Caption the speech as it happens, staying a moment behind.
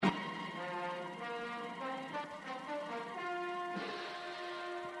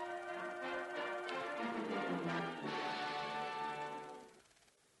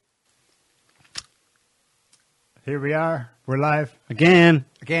Here we are. We're live. Again.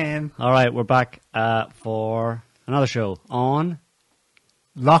 All right, we're back for another show on...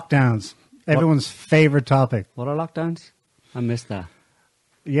 lockdowns. Everyone's favourite topic. What are lockdowns? I missed that.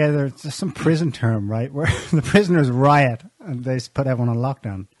 Yeah, there's some prison term, right? Where the prisoners riot and they put everyone on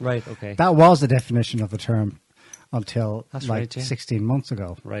lockdown. Right, okay. That was the definition of the term until That's like right, yeah. 16 months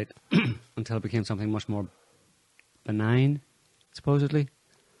ago. Right. Until it became something much more benign, supposedly.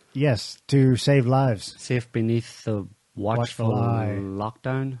 Yes, to save lives. Safe beneath the watchful eye.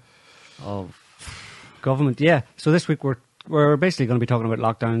 lockdown of government. Yeah. So this week we're basically going to be talking about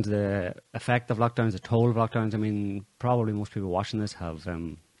lockdowns, the effect of lockdowns, the toll of lockdowns. I mean, probably most people watching this have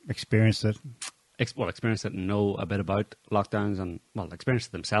Experienced it. experienced it and know a bit about lockdowns and, experienced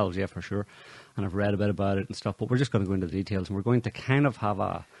it themselves, yeah, for sure. And I've read a bit about it and stuff, but we're just going to go into the details and we're going to kind of have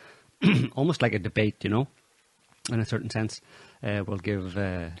a, almost like a debate, you know, in a certain sense. We'll give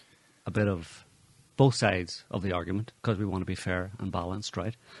a bit of both sides of the argument because we want to be fair and balanced,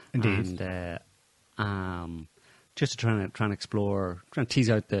 right? Indeed. And just to try and explore, try and tease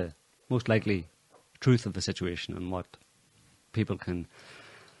out the most likely truth of the situation and what people can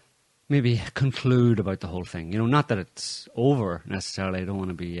maybe conclude about the whole thing. You know, not that it's over necessarily. I don't want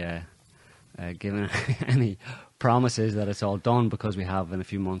to be giving any promises that it's all done because we have, in a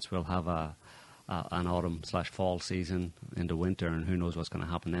few months, we'll have an autumn/fall season into winter, and who knows what's going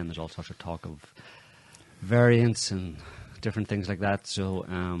to happen then. There's all sorts of talk of variants and different things like that. So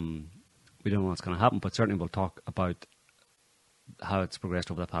we don't know what's going to happen, but certainly we'll talk about how it's progressed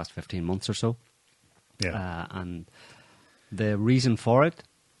over the past 15 months or so. Yeah. And the reason for it,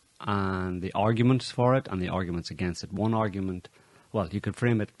 and the arguments for it, and the arguments against it. One argument, well, you could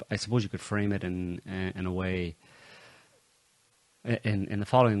frame it, I suppose you could frame it in a way, in the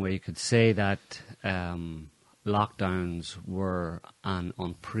following way. You could say that lockdowns were an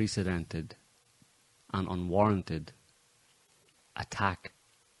unprecedented and unwarranted attack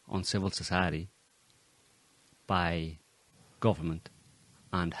on civil society by government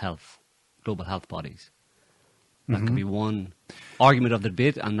and global health bodies. That could be one argument of the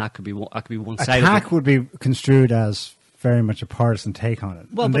debate, and that could be one side. Attack would be construed as very much a partisan take on it.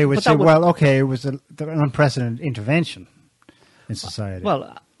 Well, and but- they would but say, that would- well, okay, it was an unprecedented intervention in society.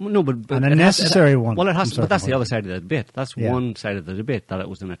 Well, no, but And a it has- necessary one. Well, it has, from certain but that's the point. other side of the debate. That's Yeah. one side of the debate, that it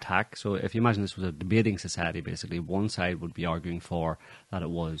was an attack. So if you imagine this was a debating society, basically, one side would be arguing for that it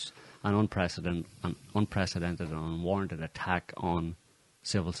was an unprecedented and unwarranted attack on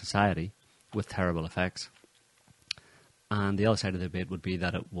civil society with terrible effects. And the other side of the debate would be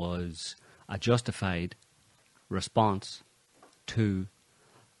that it was a justified response to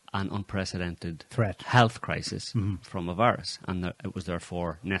an unprecedented Threat. health crisis from a virus, and that it was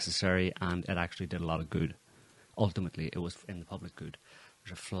therefore necessary, and it actually did a lot of good. Ultimately, it was in the public good.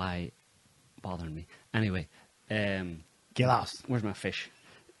 There's a fly bothering me. Anyway, Get lost. where's my fish?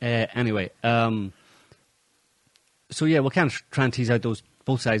 Anyway, so yeah, we'll kind of try and tease out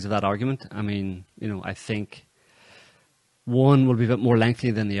both sides of that argument. I mean, you know, I think one will be a bit more lengthy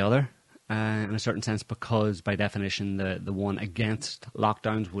than the other, in a certain sense, because by definition, the one against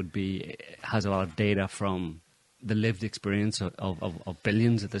lockdowns has a lot of data from the lived experience of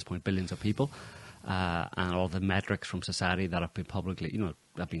billions at this point, billions of people, and all the metrics from society that have been publicly,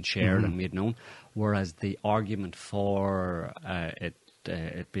 have been shared and made known. Whereas the argument for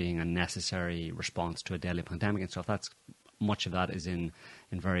it being a necessary response to a deadly pandemic and stuff, much of that is in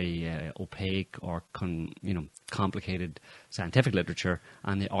very opaque or complicated scientific literature,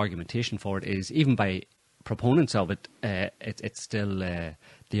 and the argumentation for it is, even by proponents of it, it's still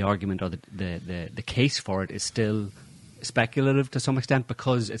the argument or the case for it is still speculative to some extent,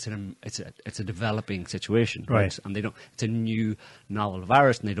 because it's a developing situation, right? And it's a new novel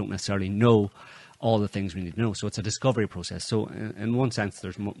virus, and they don't necessarily know all the things we need to know. So it's a discovery process. So in one sense,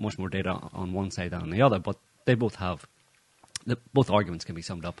 there's much more data on one side than on the other, but they both have. Both arguments can be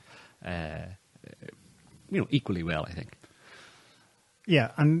summed up, equally well, I think. Yeah,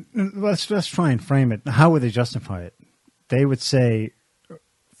 and let's try and frame it. How would they justify it? They would say,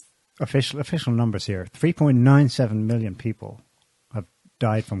 official numbers here: 3.97 million people have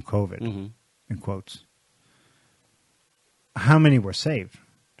died from COVID, in quotes. How many were saved?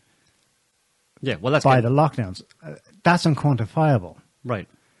 Yeah, well, that's by the lockdowns. That's unquantifiable, right?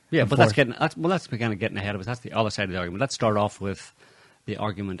 Yeah, but that's kind of getting ahead of us. That's the other side of the argument. Let's start off with the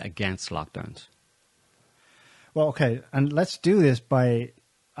argument against lockdowns. Well, okay, and let's do this by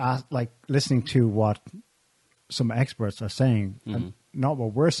listening to what some experts are saying, and not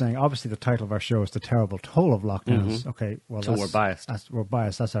what we're saying. Obviously, the title of our show is "The Terrible Toll of Lockdowns." Okay, well, so we're biased. We're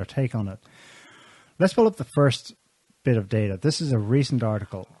biased. That's our take on it. Let's pull up the first bit of data. This is a recent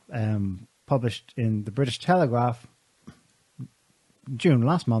article published in the British Telegraph, June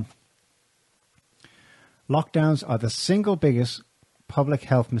last month. Lockdowns are the single biggest public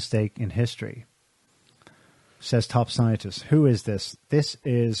health mistake in history, says top scientist. Who is this? This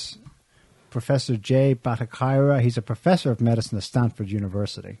is Professor Jay Bhattacharya. He's a professor of medicine at Stanford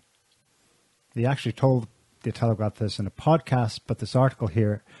University. He actually told the Telegraph this in a podcast, but this article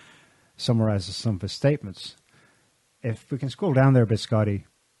here summarizes some of his statements. If we can scroll down there a bit, Scotty.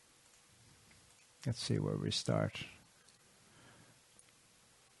 Let's see where we start.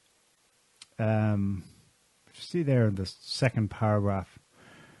 See there in the second paragraph.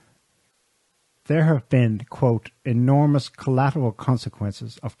 There have been, quote, enormous collateral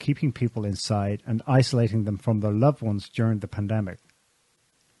consequences of keeping people inside and isolating them from their loved ones during the pandemic.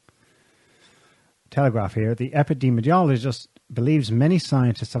 Telegraph here. The epidemiologist believes many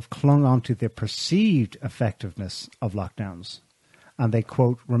scientists have clung on to the perceived effectiveness of lockdowns, and they,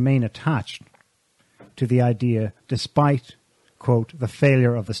 quote, remain attached to the idea despite, quote, the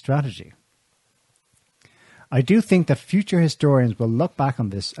failure of the strategy. I do think that future historians will look back on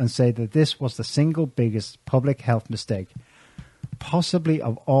this and say that this was the single biggest public health mistake, possibly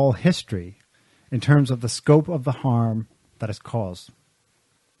of all history, in terms of the scope of the harm that is caused.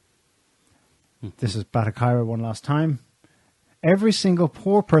 This is Bhattacharya one last time. Every single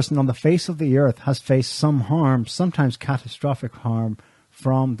poor person on the face of the earth has faced some harm, sometimes catastrophic harm,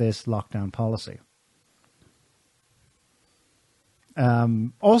 from this lockdown policy.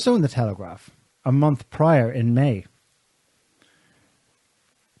 Also in the Telegraph, a month prior in May,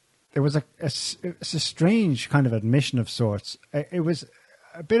 there was a strange kind of admission of sorts. It was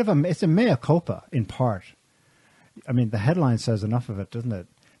a bit of it's a mea culpa in part. I mean, the headline says enough of it, doesn't it?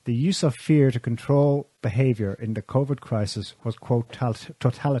 The use of fear to control behavior in the COVID crisis was, quote,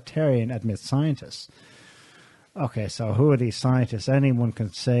 totalitarian, admit scientists. Okay, so who are these scientists? Anyone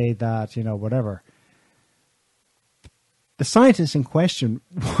can say that, whatever. The scientist in question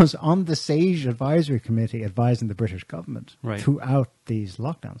was on the SAGE Advisory Committee advising the British government throughout these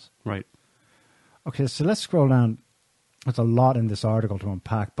lockdowns. Right. Okay, so let's scroll down. There's a lot in this article to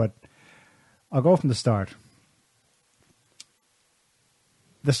unpack, but I'll go from the start.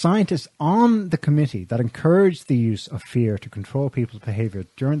 The scientists on the committee that encouraged the use of fear to control people's behavior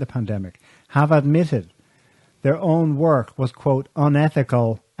during the pandemic have admitted their own work was, quote,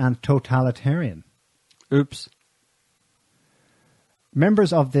 unethical and totalitarian. Oops.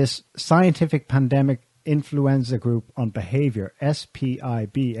 Members of this Scientific Pandemic Influenza Group on Behavior,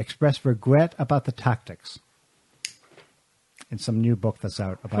 SPIB, expressed regret about the tactics in some new book that's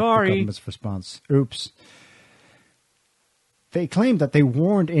out about the government's response. Oops. They claimed that they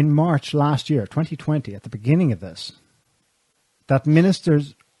warned in March last year, 2020, at the beginning of this, that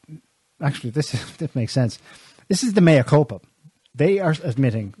ministers... Actually, this makes sense. This is the mea culpa. They are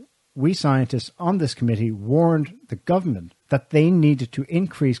admitting, we scientists on this committee warned the government that they needed to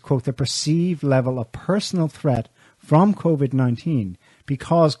increase, quote, the perceived level of personal threat from COVID-19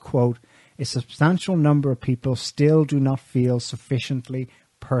 because, quote, a substantial number of people still do not feel sufficiently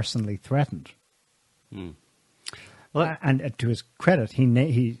personally threatened. Well, and to his credit,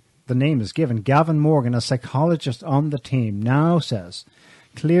 the name is given. Gavin Morgan, a psychologist on the team, now says,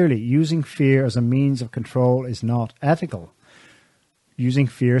 clearly using fear as a means of control is not ethical. Using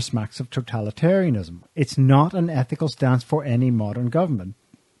fear smacks of totalitarianism. It's not an ethical stance for any modern government.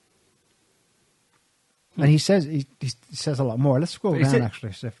 And he says a lot more. Let's scroll down,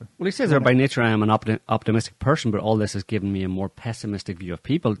 actually. Well, he says there, by nature I am an optimistic person, but all this has given me a more pessimistic view of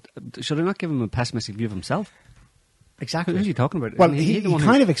people. Should I not give him a pessimistic view of himself? Exactly. Who's he talking about? Well, he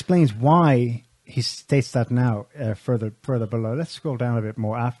kind of explains why he states that now further below. Let's scroll down a bit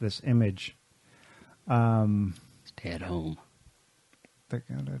more after this image. Stay at home.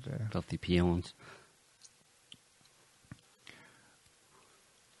 Filthy peons.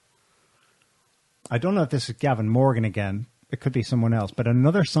 I don't know if this is Gavin Morgan again. It could be someone else. But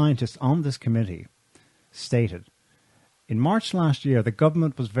another scientist on this committee stated, in March last year, the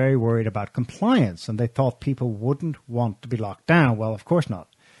government was very worried about compliance and they thought people wouldn't want to be locked down. Well, of course not.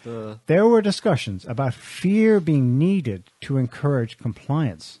 There were discussions about fear being needed to encourage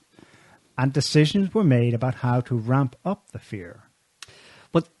compliance, and decisions were made about how to ramp up the fear.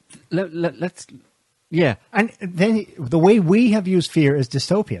 But let's, yeah. And then the way we have used fear is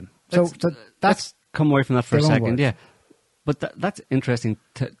dystopian. So that's... Come away from that for a second, yeah. But that's interesting,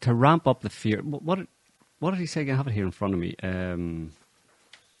 to ramp up the fear. What did he say again? I have it here in front of me.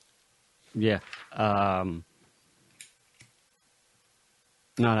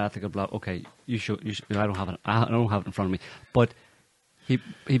 Not ethical blah. Okay, you should. I don't have it. I don't have it in front of me. But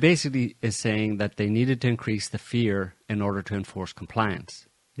he basically is saying that they needed to increase the fear in order to enforce compliance.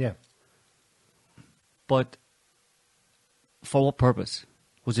 Yeah. But for what purpose?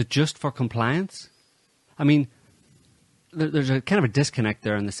 Was it just for compliance? I mean, there's a kind of a disconnect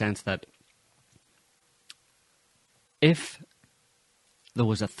there in the sense that if there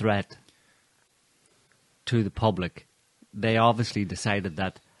was a threat to the public, they obviously decided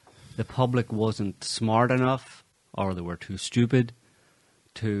that the public wasn't smart enough or they were too stupid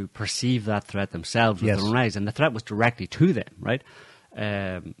to perceive that threat themselves with their own eyes. And the threat was directly to them, right?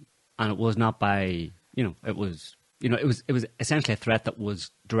 And it was not by, it was essentially a threat that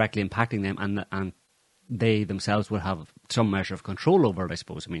was directly impacting them, and they themselves would have some measure of control over it, I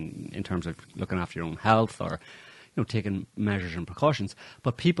suppose. I mean, in terms of looking after your own health or, taking measures and precautions.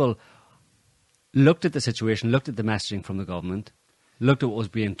 But people looked at the situation, looked at the messaging from the government, looked at what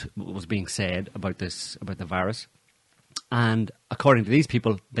was being said about the virus, and according to these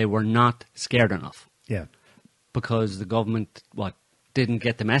people, they were not scared enough. Yeah. Because the government, didn't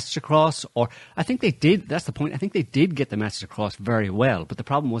get the message across, or I think they did. That's the point. I think they did get the message across very well, but the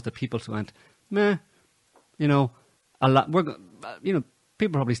problem was that people went, meh, a lot. People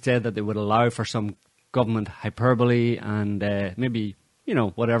probably said that they would allow for some government hyperbole and maybe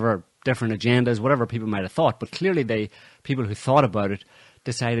whatever different agendas, whatever people might have thought. But clearly, people who thought about it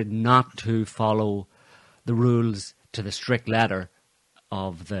decided not to follow the rules to the strict letter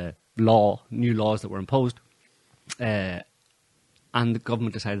of the new laws that were imposed. And the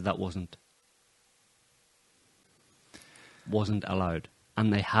government decided that wasn't allowed.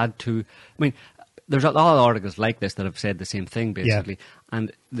 And they had to... I mean, there's a lot of articles like this that have said the same thing, basically. Yeah.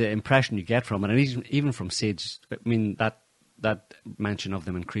 And the impression you get from it, and even from SAGE, I mean, that mention of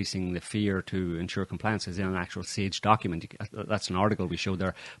them increasing the fear to ensure compliance is in an actual SAGE document. That's an article we showed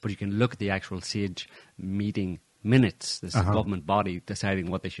there. But you can look at the actual SAGE meeting minutes, this government body deciding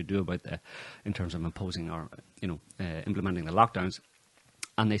what they should do about in terms of imposing or implementing the lockdowns,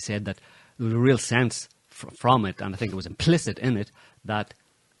 and they said that there was a real sense from it, and I think it was implicit in it, that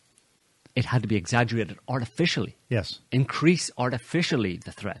it had to be exaggerated artificially. Yes, increase artificially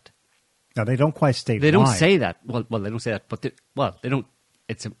the threat. Now they don't quite state. They don't say that. Well, they don't say that, but they don't.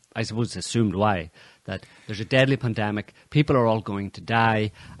 I suppose it's assumed why, that there's a deadly pandemic, people are all going to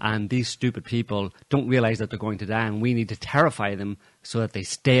die, and these stupid people don't realise that they're going to die, and we need to terrify them so that they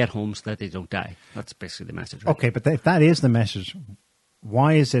stay at home so that they don't die. That's basically the message. Right? Okay, but if that is the message,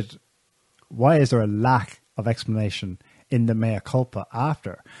 why is there a lack of explanation in the mea culpa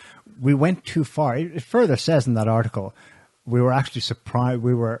after? We went too far. It further says in that article, we were actually surprised,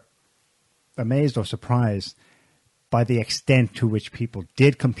 we were amazed or surprised by the extent to which people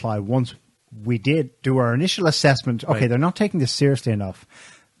did comply once we did do our initial assessment. Okay, they're not taking this seriously enough.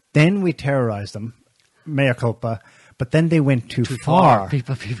 Then we terrorized them, mea culpa, but then they went too far.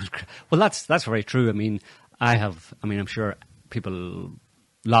 People. Well, that's very true. I mean, I'm sure people,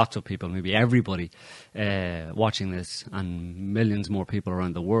 lots of people, maybe everybody watching this, and millions more people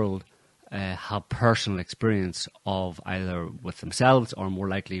around the world have personal experience of either with themselves or more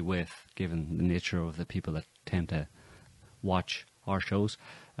likely with, given the nature of the people that tend to watch our shows,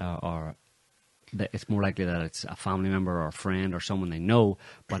 or that it's more likely that it's a family member or a friend or someone they know.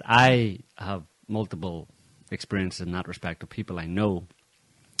 But I have multiple experiences in that respect of people I know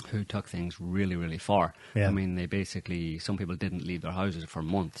who took things really, really far. Yeah. I mean, some people didn't leave their houses for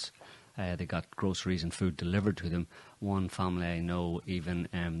months. They got groceries and food delivered to them. One family I know, even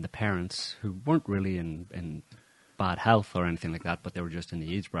the parents, who weren't really in bad health or anything like that, but they were just in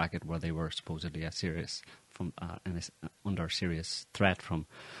the age bracket where they were supposedly under serious threat from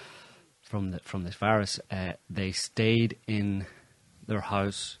this virus. They stayed in their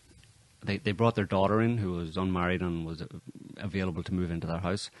house. They brought their daughter in, who was unmarried and was available to move into their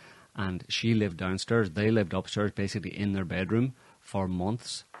house, and she lived downstairs. They lived upstairs, basically in their bedroom for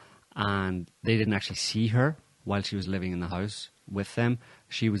months, and they didn't actually see her while she was living in the house with them.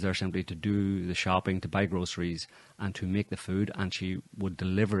 She was there simply to do the shopping, to buy groceries, and to make the food, and she would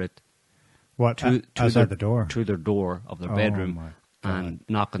deliver it outside the door, to their door of their bedroom, and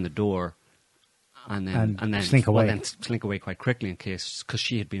knock on the door, and then slink away. Then slink away quite quickly in case, because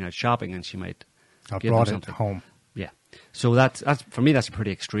she had been out shopping and she might have give brought them it something home. Yeah, so that's for me. That's a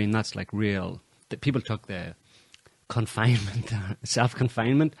pretty extreme. That's like real. People took the confinement,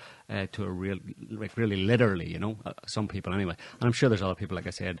 self-confinement, to a real, like really literally, some people anyway. And I'm sure there's other people, like I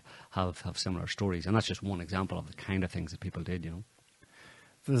said, have similar stories. And that's just one example of the kind of things that people did,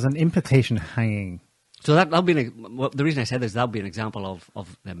 There's an implication hanging. So that'll be the reason I said this. That'll be an example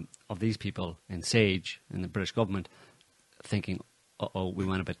of these people in SAGE, in the British government, thinking, we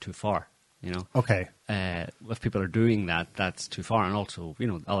went a bit too far. Okay. If people are doing that, that's too far. And also,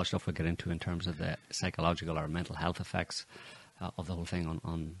 other stuff we'll get into in terms of the psychological or mental health effects of the whole thing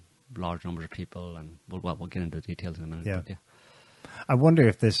on large numbers of people, and we'll get into the details in a minute. Yeah. But I wonder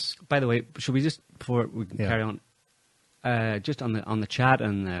if this. By the way, should we just, before we can carry on, just on the chat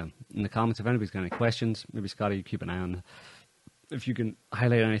and in the comments, if anybody's got any questions, maybe Scotty, you keep an eye on if you can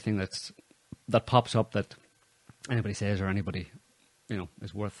highlight anything that pops up that anybody says or anybody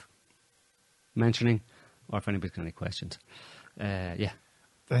is worth mentioning, or if anybody's got any questions.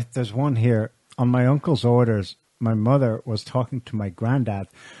 There's one here. On my uncle's orders, my mother was talking to my granddad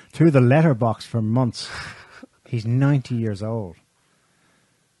through the letterbox for months. He's 90 years old.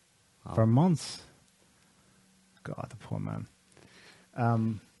 Oh. For months. God, the poor man.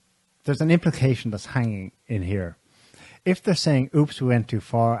 There's an implication that's hanging in here. If they're saying, oops, we went too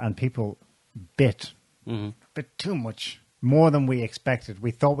far, and people bit too much, more than we expected.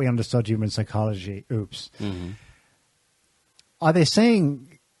 We thought we understood human psychology. Oops. Mm-hmm. Are they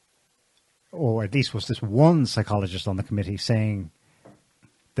saying, or at least was this one psychologist on the committee saying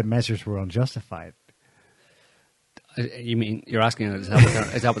the measures were unjustified? You mean, you're asking, is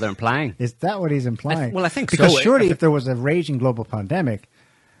that what they're implying? Is that what he's implying? I think because so. Because surely if there was a raging global pandemic,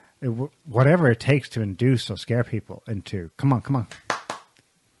 whatever it takes to induce or scare people into, come on,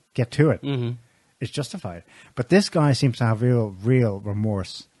 get to it. Mm-hmm. It's justified. But this guy seems to have real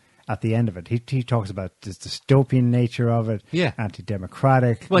remorse at the end of it. He talks about the dystopian nature of it,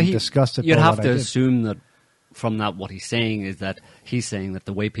 anti-democratic, disgusted. You'd have to assume that from that what he's saying is that he's saying that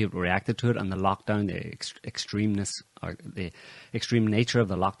the way people reacted to it and the lockdown, the extremeness or the extreme nature of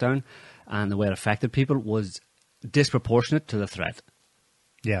the lockdown and the way it affected people was disproportionate to the threat.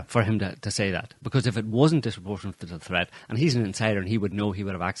 Yeah, for him to say that. Because if it wasn't disproportionate to the threat, and he's an insider and he would know, he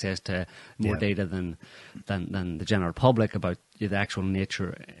would have access to more data than the general public about the actual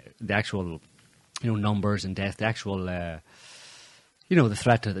nature, the actual numbers and death, the actual the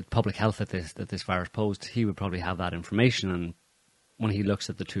threat to the public health that this virus posed. He would probably have that information, and when he looks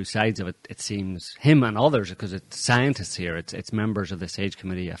at the two sides of it, it seems him and others, because it's scientists here, it's members of the SAGE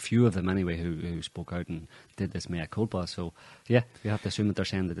committee, a few of them anyway, who spoke out and did this mea culpa. So, you have to assume that they're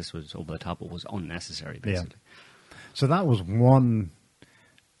saying that this was over the top, it was unnecessary, basically. Yeah. So that was one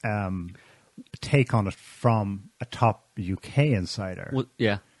take on it from a top UK insider. Well,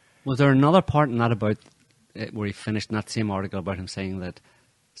 yeah. Was there another part in that about where he finished in that same article about him saying that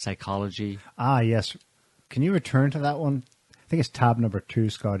psychology... Ah, yes. Can you return to that one? I think it's tab number 2,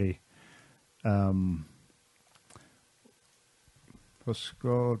 Scotty. We'll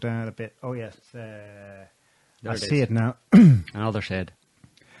scroll down a bit. Oh, yes. I see it now. Another said.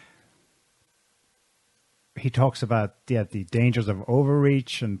 He talks about the dangers of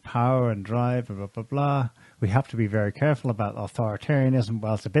overreach and power and drive, blah, blah, blah. We have to be very careful about authoritarianism.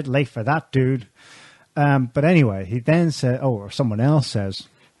 Well, it's a bit late for that, dude. But anyway, he then said, or someone else says...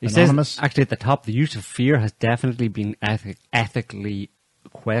 He says, actually, at the top, the use of fear has definitely been ethically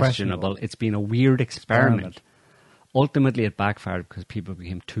questionable. It's been a weird experiment. Ultimately, it backfired because people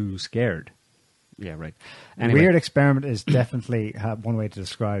became too scared. Yeah, right. Anyway. Weird experiment is definitely one way to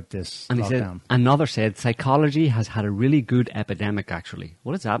describe this and lockdown. He said, another said, psychology has had a really good epidemic, actually.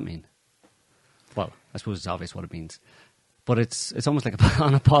 What does that mean? Well, I suppose it's obvious what it means. But it's almost like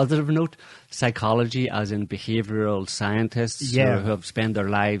on a positive note, psychology as in behavioural scientists who have spent their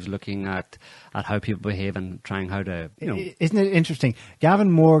lives looking at how people behave and trying how to, Isn't it interesting?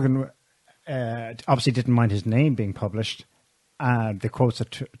 Gavin Morgan obviously didn't mind his name being published, the quotes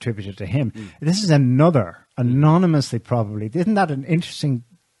attributed to him. This is another, anonymously probably. Isn't that an interesting,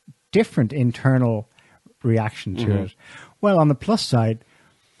 different internal reaction to it? Well, on the plus side,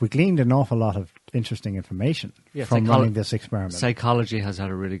 we gleaned an awful lot of interesting information from running this experiment. Psychology has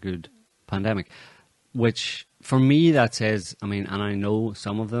had a really good pandemic, which for me that says, and I know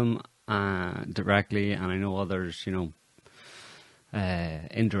some of them directly, and I know others,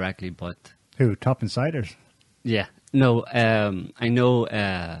 indirectly, but... Who? Top insiders? Yeah. No, I know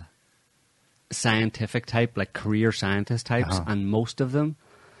scientific type, like career scientist types, and most of them,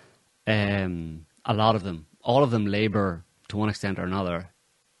 a lot of them, all of them labour to one extent or another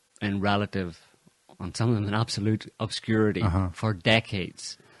in relative, on some of them in absolute obscurity for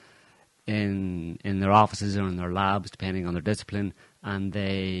decades in their offices or in their labs, depending on their discipline, and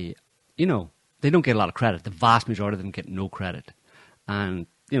they don't get a lot of credit. The vast majority of them get no credit. And,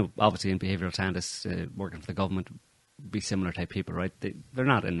 obviously in behavioural scientists working for the government, be similar type people, right? They're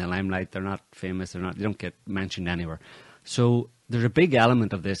not in the limelight, they're not famous, they don't get mentioned anywhere. So there's a big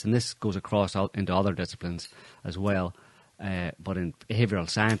element of this, and this goes across into other disciplines as well. But in behavioural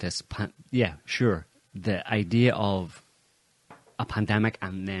scientists, sure, the idea of a pandemic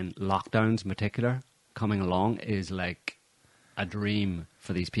and then lockdowns in particular coming along is like a dream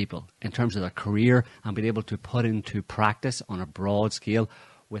for these people in terms of their career and being able to put into practice on a broad scale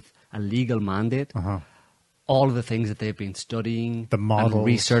with a legal mandate. All of the things that they've been studying, the models, and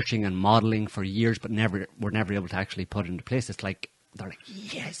researching and modeling for years, but were never able to actually put into place. It's like they're like,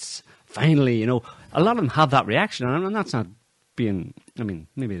 yes, finally, you know. A lot of them have that reaction, and that's not being. I mean,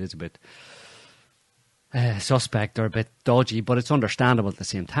 maybe it is a bit suspect or a bit dodgy, but it's understandable at the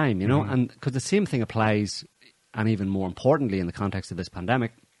same time, you know. And because the same thing applies, and even more importantly, in the context of this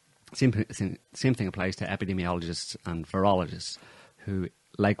pandemic, same thing applies to epidemiologists and virologists, who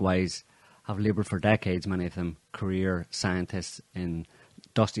likewise have laboured for decades, many of them career scientists in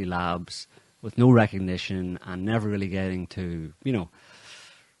dusty labs with no recognition and never really getting to, you know,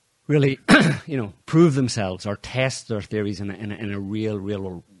 really, you know, prove themselves or test their theories in a real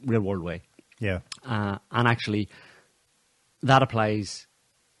world way. Yeah. And actually, that applies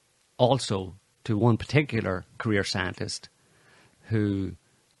also to one particular career scientist who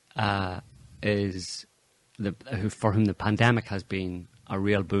for whom the pandemic has been a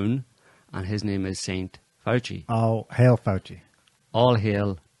real boon, and his name is Saint Fauci. Oh, hail Fauci. All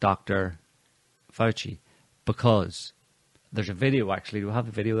hail Dr. Fauci, because there's a video, actually, do we have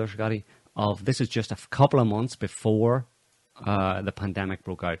the video there, Scotty, of this is just a couple of months before the pandemic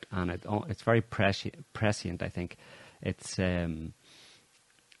broke out, and it's very prescient, I think. It's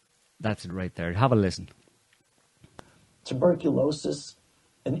that's it right there. Have a listen. Tuberculosis,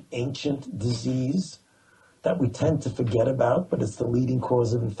 an ancient disease that we tend to forget about, but it's the leading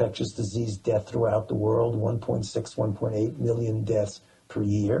cause of infectious disease death throughout the world, 1.6, 1.8 million deaths per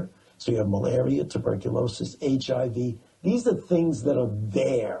year. So you have malaria, tuberculosis, HIV. These are things that are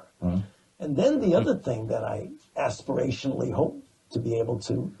there. And then the other thing that I aspirationally hope to be able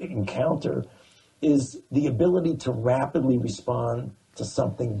to encounter is the ability to rapidly respond to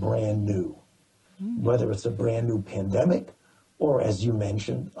something brand new, whether it's a brand new pandemic or, as you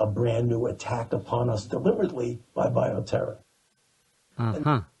mentioned, a brand new attack upon us deliberately by bioterror.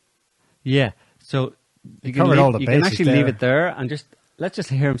 Yeah. So you can actually leave it there, and let's just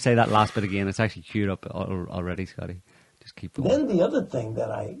hear him say that last bit again. It's actually queued up already, Scotty. Just keep going. Then the other thing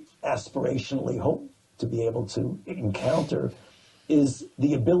that I aspirationally hope to be able to encounter is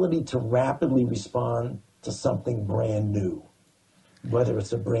the ability to rapidly respond to something brand new, whether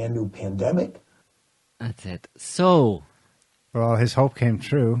it's a brand new pandemic. That's it. So, well, his hope came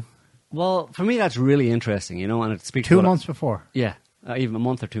true. Well, for me, that's really interesting, you know, and it speaks 2 months before. Yeah, even a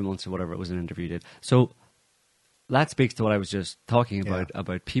month or 2 months or whatever it was an interview did. So that speaks to what I was just talking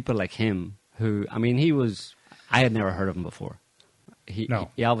about people like him who, I mean, I had never heard of him before. He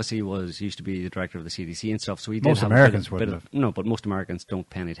obviously used to be the director of the CDC and stuff, so he did most have Americans a bit of, no, but most Americans don't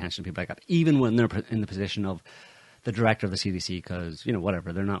pay any attention to people like that, even when they're in the position of the director of the CDC, because, you know,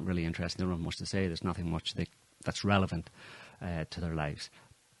 whatever, they're not really interested, they don't have much to say, there's nothing much that's relevant to their lives.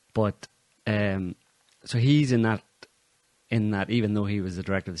 But, so he's in that, even though he was the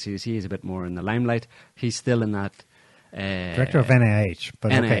director of the CDC, he's a bit more in the limelight, he's still in that... director of NIH,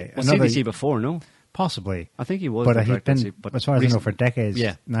 but okay. Well, CDC before, no? Possibly. I think he was. But he's been, as far as I know, for decades,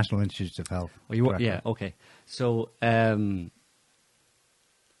 National Institutes of Health. Well, okay. So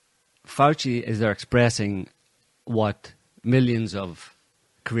Fauci is there expressing what millions of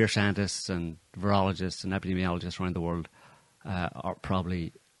career scientists and virologists and epidemiologists around the world are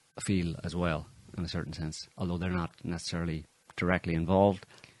probably feel as well, in a certain sense, although they're not necessarily directly involved.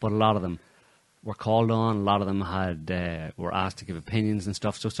 But a lot of them were called on, a lot of them were asked to give opinions and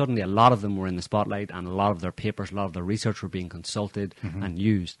stuff. So suddenly a lot of them were in the spotlight, and a lot of their papers, a lot of their research were being consulted and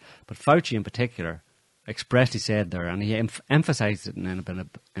used. But Fauci in particular expressly said there, and he emphasized it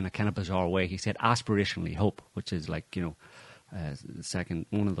in a kind of bizarre way, he said aspirationally hope, which is like, you know, the second,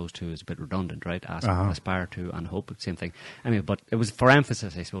 one of those two is a bit redundant, right? Aspire to and hope, same thing. Anyway, but it was for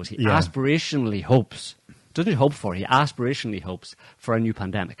emphasis, I suppose. He aspirationally hopes, doesn't hope for, he aspirationally hopes for a new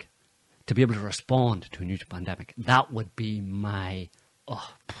pandemic. To be able to respond to a new pandemic. That would be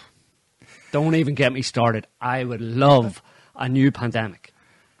don't even get me started. I would love a new pandemic.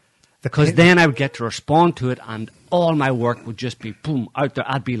 Because then I would get to respond to it, and all my work would just be boom out there.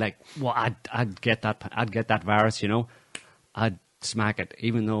 I'd be like, well, I'd get that virus, you know. I'd smack it,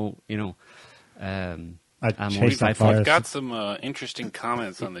 even though, you know, I'm only 5 foot. We've got some interesting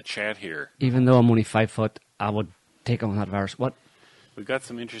comments on the chat here. Even though I'm only 5 foot, I would take on that virus. What? We've got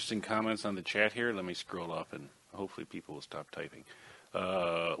some interesting comments on the chat here. Let me scroll up, and hopefully people will stop typing.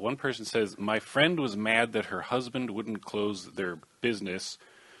 One person says, my friend was mad that her husband wouldn't close their business,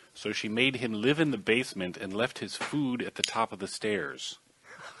 so she made him live in the basement and left his food at the top of the stairs.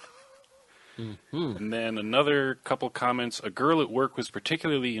 And then another couple comments. A girl at work was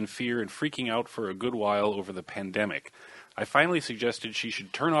particularly in fear and freaking out for a good while over the pandemic. I finally suggested she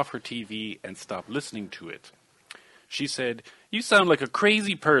should turn off her TV and stop listening to it. She said, You sound like a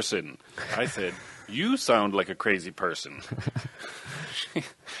crazy person. I said, you sound like a crazy person.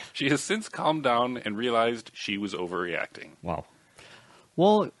 She has since calmed down and realized she was overreacting. Wow.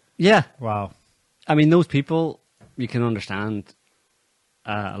 Well, yeah. Wow. I mean, those people, you can understand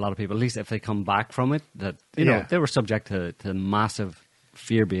a lot of people, at least if they come back from it, that, you know, they were subject to massive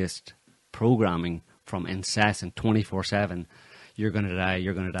fear-based programming from incessant 24/7. You're going to die,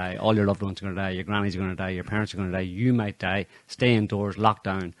 you're going to die, all your loved ones are going to die, your grannies are going to die, your parents are going to die, you might die, stay indoors, lock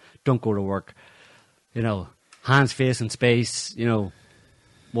down, don't go to work, you know, hands, face in space, you know,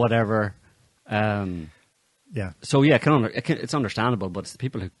 whatever. Yeah. So, yeah, it's understandable, but it's the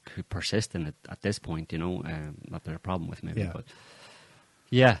people who persist in it at this point, you know, that they're a problem with maybe. Yeah. But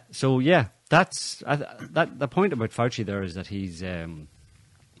yeah, so, yeah, that's the point about Fauci there is that he's... you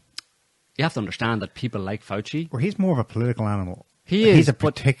have to understand that people like Fauci... Well, he's more of a political animal. He is. He's a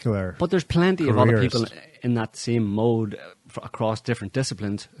particular... But there's plenty of other careerist. people in that same mode across different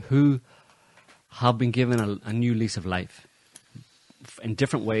disciplines who have been given a new lease of life in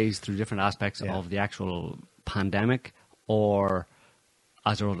different ways through different aspects of the actual pandemic or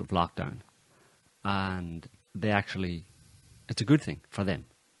as a result of lockdown. And they actually... It's a good thing for them,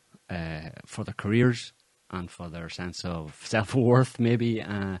 for their careers and for their sense of self-worth, maybe.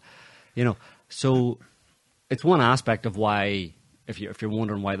 You know, so it's one aspect of why, if you're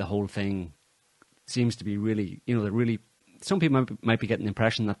wondering why the whole thing seems to be really, you know, some people might be getting the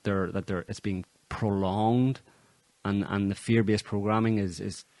impression that it's being prolonged, and the fear-based programming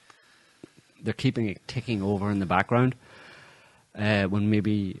is they're keeping it ticking over in the background when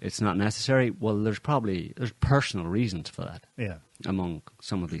maybe it's not necessary. Well, there's personal reasons for that. Yeah. Among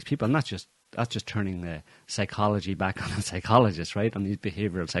some of these people, and that's just turning the psychology back on the psychologists, right? On these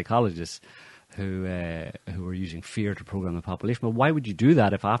behavioral psychologists who are using fear to program the population. But why would you do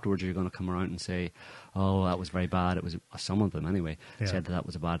that if afterwards you're going to come around and say, "Oh, that was very bad"? It was some of them anyway said that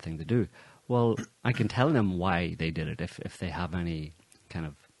was a bad thing to do. Well, I can tell them why they did it if they have any kind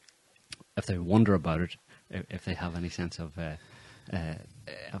of, if they wonder about it, if they have any sense of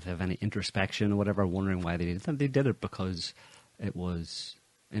if they have any introspection or whatever, wondering why they did it. They did it because it was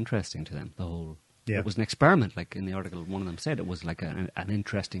interesting to them. It was an experiment, like in the article one of them said. It was like an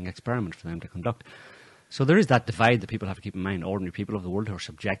interesting experiment for them to conduct. So there is that divide that people have to keep in mind. Ordinary people of the world who are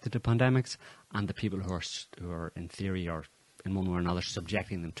subjected to pandemics and the people who are in theory or in one way or another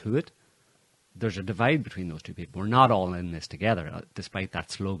subjecting them to it. There's a divide between those two people. We're not all in this together, despite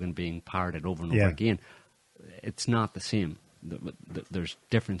that slogan being parroted over and over again. It's not the same. There's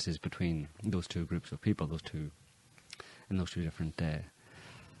differences between those two groups of people, in those two different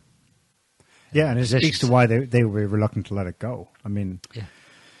and it positions. speaks to why they were reluctant to let it go. I mean,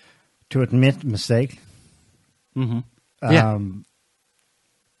 to admit mistake. Mm-hmm.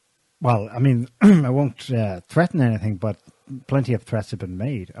 Well, I mean, I won't threaten anything, but plenty of threats have been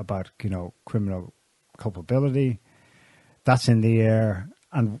made about, you know, criminal culpability. That's in the air,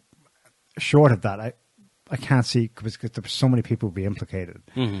 and short of that, I can't see, because there's so many people will be implicated.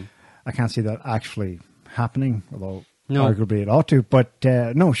 Mm-hmm. I can't see that actually happening, although No. arguably it ought to. But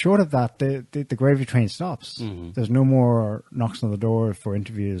no, short of that, the gravy train stops. Mm-hmm. There's no more knocks on the door for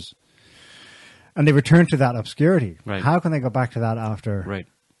interviews. And they return to that obscurity. Right. How can they go back to that after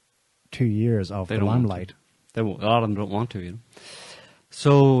 2 years of They the don't want limelight? They won't, a lot of them don't want to, you know.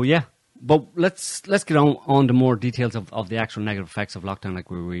 So yeah, but let's get on to more details of the actual negative effects of lockdown, like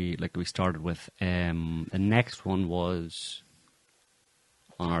we started with. The next one was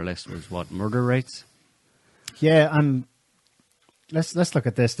on our list was what, murder rates. Yeah, and let's look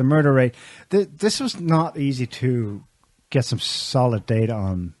at this. The murder rate. This was not easy to get some solid data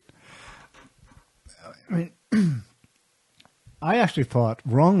on. I mean, I actually thought,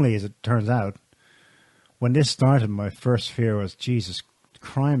 wrongly as it turns out, when this started, my first fear was, Jesus,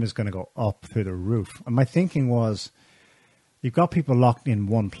 crime is going to go up through the roof. And my thinking was, you've got people locked in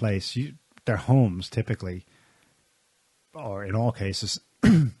one place, their homes typically, or in all cases.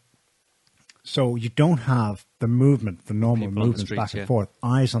 So you don't have the movement, the normal People on the movements streets, back and forth,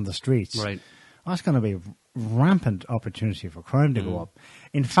 eyes on the streets. Right. That's going to be a rampant opportunity for crime to go up.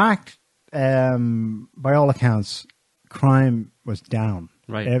 In fact, by all accounts, crime was down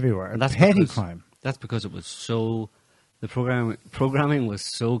everywhere. And that's petty crime. That's because it was so... The programming was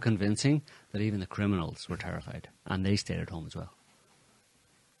so convincing that even the criminals were terrified. And they stayed at home as well.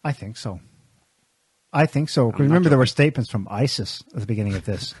 I think so. Remember, there were statements from ISIS at the beginning of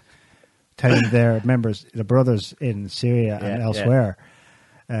this, telling their members, the brothers in Syria and elsewhere,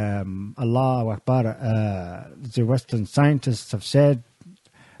 Allahu Akbar, the Western scientists have said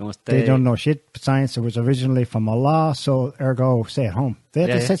they don't know shit. Science was originally from Allah, so ergo, stay at home.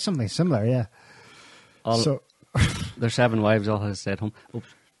 They said something similar, Their 7 wives all has stayed home. Oops.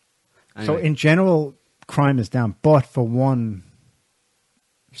 So Anyway. in general, crime is down, but for one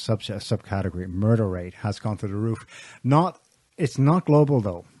subcategory, murder rate has gone through the roof. It's not global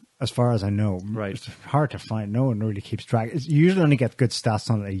though, as far as I know. Right. It's hard to find. No one really keeps track. You usually only get good stats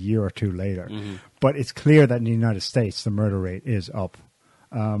on it a year or two later. Mm-hmm. But it's clear that in the United States, the murder rate is up.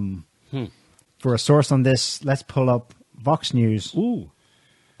 For a source on this, let's pull up Vox News. Ooh,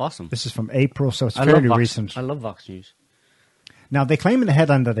 awesome. This is from April, so it's I fairly love Vox, recent. I love Vox News. Now, they claim in the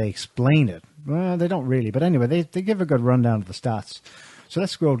headline that they explain it. Well, they don't really. But anyway, they give a good rundown of the stats. So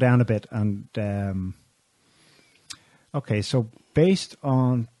let's scroll down a bit. And okay, so based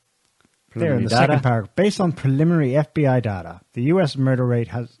on there in the Preliminary second data. paragraph, based on preliminary FBI data, the U.S. murder rate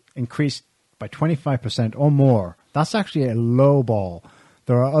has increased by 25% or more. That's actually a low ball.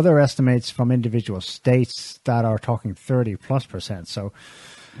 There are other estimates from individual states that are talking 30+%. So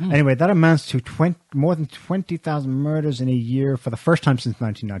anyway, that amounts to more than 20,000 murders in a year for the first time since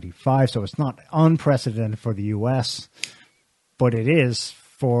 1995. So it's not unprecedented for the U.S., but it is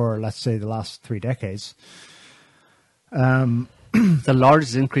for, let's say, the last 3 decades. The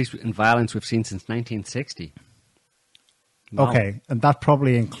largest increase in violence we've seen since 1960. Wow. Okay, and that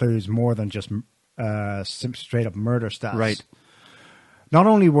probably includes more than just straight up murder stats. Right. Not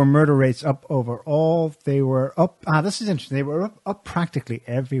only were murder rates up overall, they were up. This is interesting. They were up practically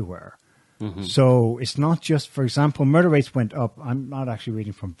everywhere. Mm-hmm. So it's not just, for example, murder rates went up. I'm not actually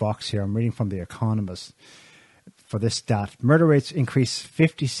reading from Vox here. I'm reading from The Economist for this stat. Murder rates increased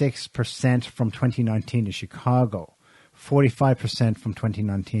 56% from 2019 in Chicago, 45% from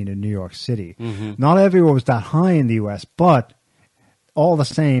 2019 in New York City. Mm-hmm. Not everywhere was that high in the US, but all the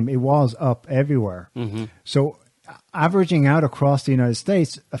same, it was up everywhere. Mm-hmm. So averaging out across the United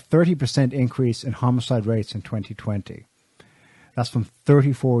States, a 30% increase in homicide rates in 2020. That's from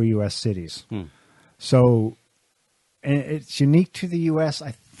 34 U.S. cities. So it's unique to the U.S.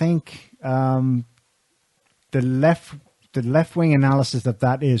 I think the left-wing analysis of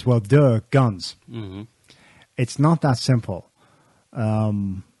that is, well, guns. Mm-hmm. It's not that simple.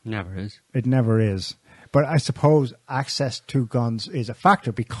 Never is. It never is. But I suppose access to guns is a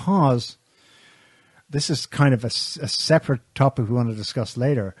factor because this is kind of a separate topic we want to discuss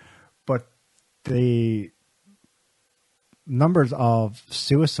later. But the numbers of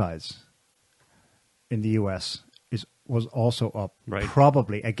suicides in the U.S. was also up. Right.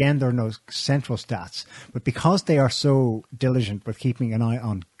 Probably. Again, there are no central stats. But because they are so diligent with keeping an eye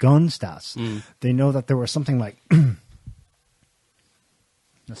on gun stats, they know that there was something like...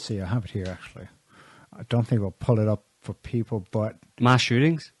 Let's see, I have it here actually. I don't think we'll pull it up for people, but... Mass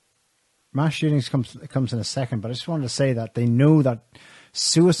shootings? Mass shootings comes in a second, but I just wanted to say that they know that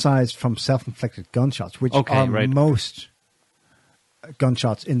suicides from self-inflicted gunshots, which are right. most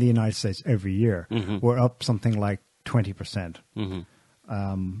gunshots in the United States every year, were up something like 20%.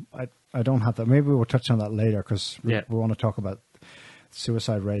 I don't have that. Maybe we'll touch on that later because we want to talk about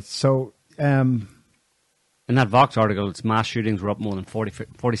suicide rates. So, in that Vox article, its mass shootings were up more than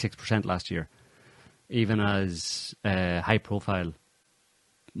 46% last year, even as high-profile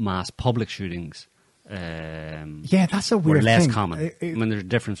mass public shootings that's a weird were less thing. common. I mean, there's a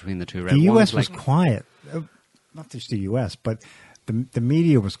difference between the two, right? The U.S. One's was quiet. Not just the U.S., but the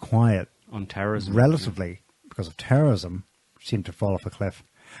media was quiet. on terrorism. Relatively, because of terrorism, seemed to fall off a cliff.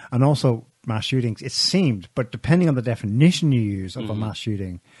 And also mass shootings, it seemed, but depending on the definition you use of a mass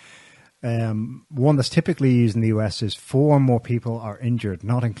shooting, one that's typically used in the US is 4 more people are injured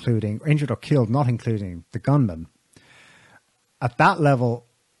or killed, not including the gunman. At that level,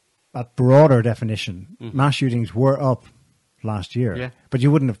 that broader definition, mass shootings were up last year. Yeah. But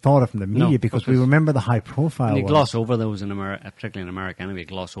you wouldn't have thought it from the media No, because we remember the high profile And you ones. gloss over those in America, particularly in America anyway,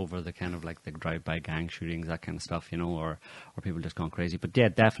 gloss over the kind of like the drive-by gang shootings, that kind of stuff, or people just gone crazy. But yeah,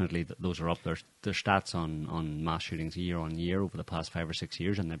 definitely those are up. There's stats on mass shootings year on year over the past 5 or 6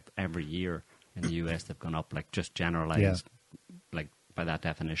 years, and every year in the US they've gone up, like just generalized, like by that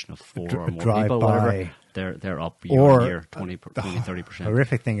definition of 4 or more people, whatever. They're up year on year, 20, 30%.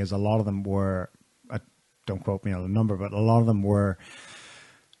 Horrific thing is a lot of them were, don't quote me on the number, but a lot of them were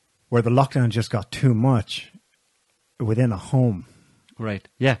where the lockdown just got too much within a home. Right.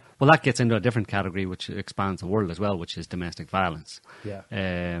 Yeah. Well, that gets into a different category, which expands the world as well, which is domestic violence. Yeah.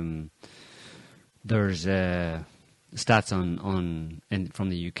 There's stats from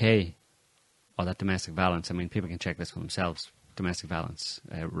the UK on that domestic violence. I mean, people can check this for themselves. Domestic violence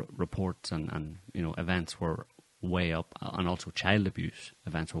reports and events were way up, and also child abuse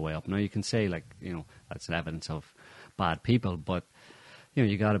events were way up. Now you can say that's evidence of bad people, but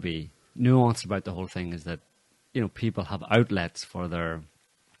you got to be nuanced about the whole thing. Is that people have outlets for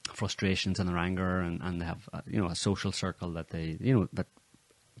frustrations and their anger, and they have a social circle that they that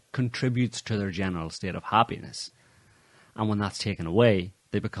contributes to their general state of happiness. And when that's taken away,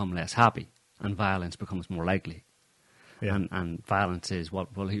 they become less happy, and violence becomes more likely. Yeah. And violence is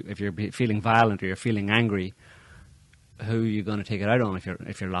if you're feeling violent or you're feeling angry, who are you going to take it out on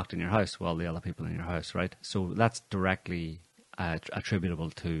if you're locked in your house? Well, the other people in your house, right? So that's directly attributable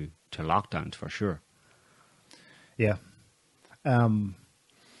to lockdowns for sure. Yeah.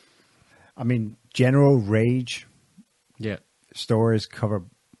 I mean, general rage. Yeah. Stories cover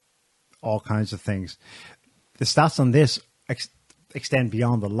all kinds of things. The stats on this extend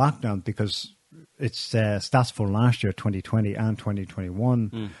beyond the lockdown because it's stats for last year, 2020 and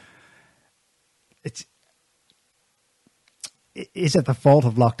 2021. Is it the fault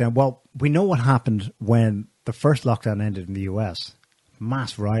of lockdown? Well, we know what happened when the first lockdown ended in the US.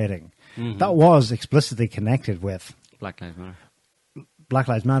 Mass rioting. Mm-hmm. That was explicitly connected with Black Lives Matter. Black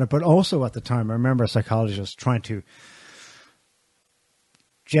Lives Matter, but also at the time, I remember a psychologist trying to...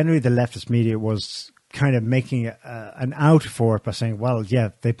 Generally, the leftist media was kind of making an out for it by saying, well, yeah,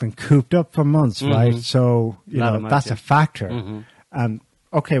 they've been cooped up for months, mm-hmm. right? So, that's a factor. Mm-hmm. And,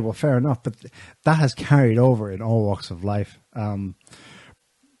 okay, well, fair enough, but that has carried over in all walks of life.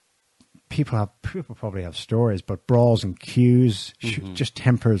 People probably have stories, but brawls and queues, mm-hmm. just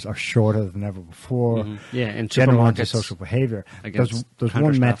tempers are shorter than ever before. Mm-hmm. Yeah, in general antisocial behavior. There's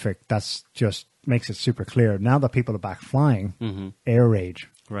one metric that's just makes it super clear. Now that people are back flying, mm-hmm. air rage.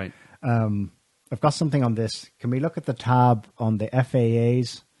 Right. I've got something on this. Can we look at the tab on the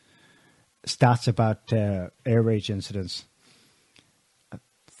FAA's stats about air rage incidents? I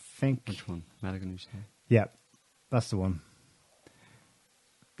think. Which one? Madigan, you say? Yeah, that's the one.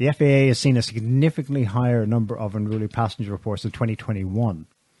 The FAA has seen a significantly higher number of unruly passenger reports in 2021.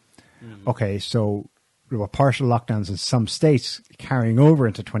 Mm-hmm. Okay, so there were partial lockdowns in some states carrying over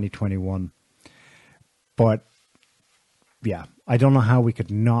into 2021. But, yeah, I don't know how we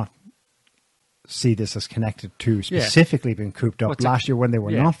could not see this as connected to specifically being cooped up last year when they were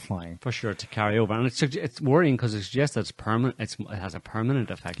not flying. For sure, to carry over. And it's worrying because it suggests that it's permanent. It has a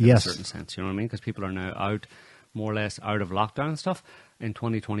permanent effect in a certain sense, you know what I mean? Because people are now more or less out of lockdown and stuff in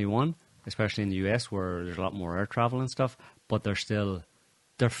 2021, especially in the US where there's a lot more air travel and stuff, but they're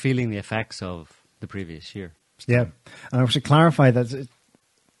feeling the effects of the previous year. Yeah. And I should clarify that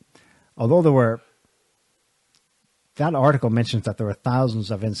although that article mentions that there were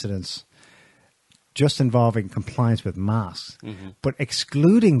thousands of incidents just involving compliance with masks. Mm-hmm. But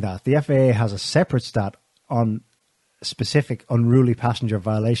excluding that, the FAA has a separate stat on specific unruly passenger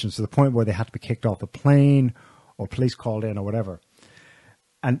violations to the point where they had to be kicked off the plane or police called in or whatever.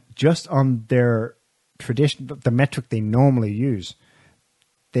 And just on their tradition, the metric they normally use,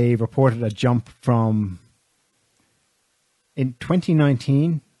 they reported a jump from... In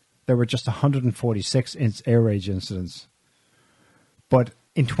 2019, there were just 146 air rage incidents. But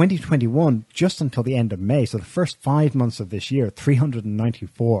in 2021, just until the end of May, so the first 5 months of this year,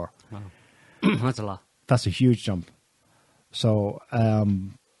 394. Wow. That's a lot. That's a huge jump. So,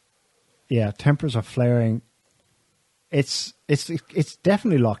 tempers are flaring. It's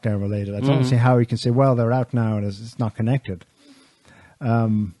definitely lockdown related. I don't see how we can say, well, they're out now and it's not connected.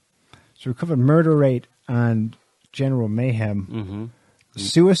 So we covered murder rate and general mayhem. Mm-hmm.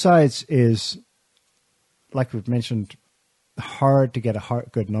 Suicides is, like we've mentioned, hard to get a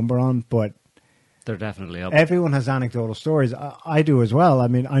good number on, but they're definitely up. Everyone has anecdotal stories. I do as well. I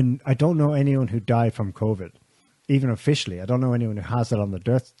mean, I don't know anyone who died from COVID, even officially. I don't know anyone who has it on the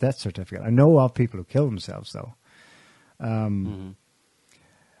death certificate. I know of people who kill themselves, though.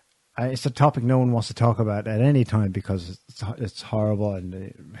 It's a topic no one wants to talk about at any time because it's horrible,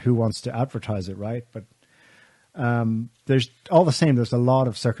 and who wants to advertise it, right? But there's all the same. There's a lot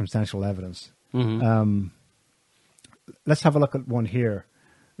of circumstantial evidence. Mm-hmm. Let's have a look at one here.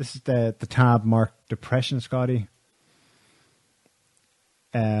 This is the tab marked depression, Scotty.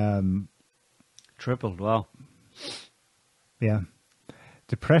 Tripled. Wow. Yeah,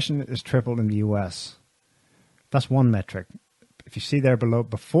 depression is tripled in the US. That's one metric. If you see there below,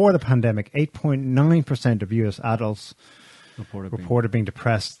 before the pandemic, 8.9% of US adults reported being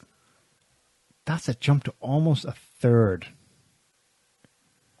depressed. That's a jump to almost a third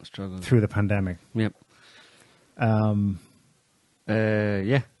through the pandemic. Yep. And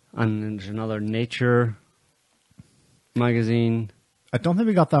there's another Nature magazine. I don't think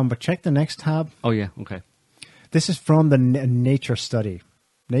we got that one, but check the next tab. Oh, yeah, okay. This is from the Nature study.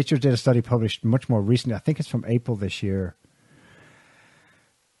 Nature did a study published much more recently. I think it's from April this year.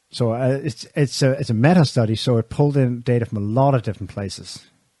 So it's a meta study, so it pulled in data from a lot of different places.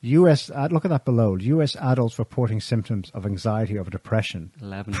 Look at that below. U.S. adults reporting symptoms of anxiety or depression.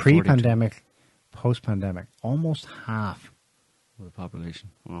 11 Pre-pandemic, post-pandemic. Almost half. of the population.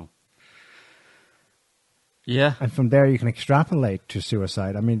 Wow. Yeah. And from there, you can extrapolate to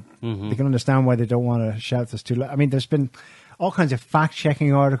suicide. I mean, you can understand why they don't want to shout this too loud. I mean, there's been all kinds of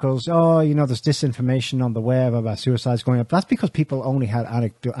fact-checking articles. Oh, there's disinformation on the web about suicides going up. That's because people only had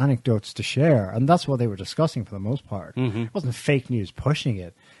anecdotes to share, and that's what they were discussing for the most part. It wasn't fake news pushing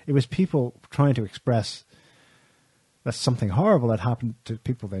it. It was people trying to express that something horrible that happened to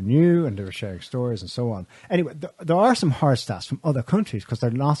people they knew, and they were sharing stories and so on. Anyway, there are some hard stats from other countries because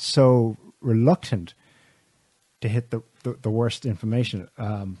they're not so reluctant to hit the worst information,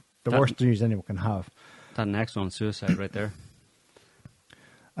 the worst news anyone can have. That next one, suicide, right there.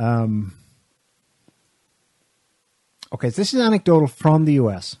 Okay, so this is anecdotal from the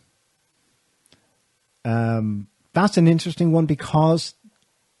US. That's an interesting one because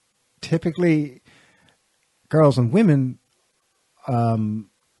typically girls and women are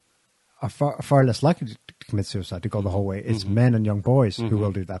far less likely to commit suicide, to go the whole way. It's men and young boys who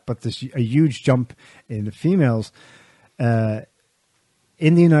will do that. But there's a huge jump in the females in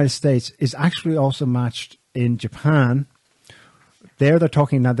the United States is actually also matched in Japan. They're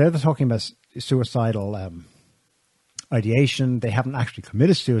talking about suicidal ideation. They haven't actually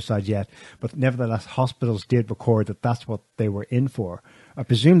committed suicide yet, but nevertheless, hospitals did record that that's what they were in for. I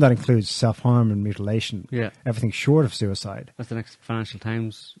presume that includes self-harm and mutilation. Yeah. Everything short of suicide. That's the next Financial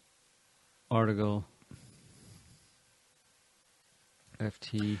Times article.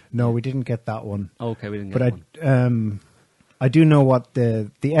 FT. No, we didn't get that one. Okay, we didn't get But that one. I do know what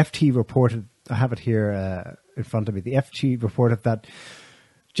the FT reported. I have it here in front of me. The FT reported that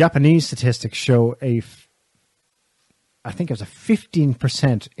Japanese statistics show I think it was a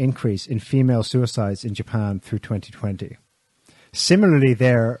 15% increase in female suicides in Japan through 2020. Similarly,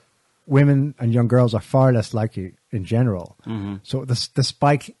 there, women and young girls are far less likely in general. So the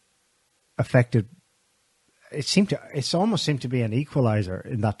spike affected. It almost seemed to be an equalizer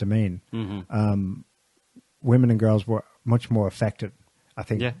in that domain. Women and girls were much more affected, I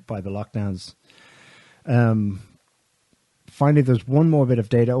think, by the lockdowns. Finally, there's one more bit of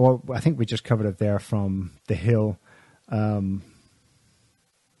data. Well, I think we just covered it there from The Hill.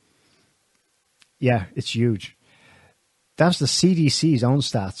 It's huge. That's the CDC's own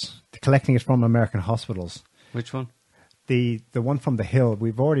stats, collecting it from American hospitals. Which one? The one from The Hill.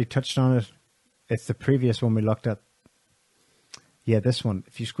 We've already touched on it. It's the previous one we looked at. Yeah, this one.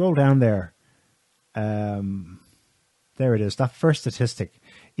 If you scroll down there, there it is. That first statistic.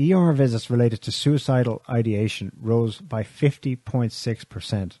 ER visits related to suicidal ideation rose by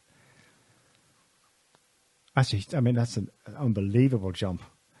 50.6%. Actually, I mean, that's an unbelievable jump.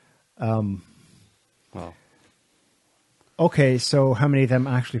 Wow. Okay, so how many of them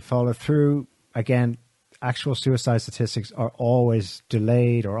actually follow through? Again, actual suicide statistics are always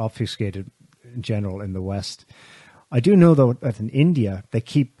delayed or obfuscated in general in the West. I do know, though, that in India, they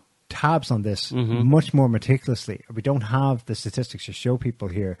keep tabs on this much more meticulously. We don't have the statistics to show people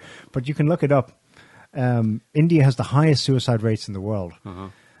here, but you can look it up. India has the highest suicide rates in the world.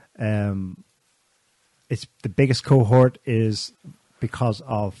 It's the biggest cohort is because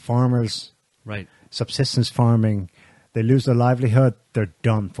of farmers, right? Subsistence farming. They lose their livelihood, they're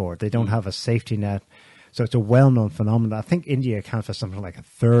done for. They don't have a safety net. So it's a well-known phenomenon. I think India accounts for something like a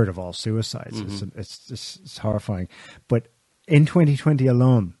third of all suicides. It's horrifying. But in 2020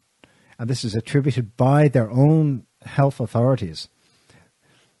 alone, and this is attributed by their own health authorities,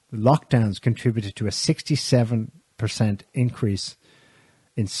 lockdowns contributed to a 67% increase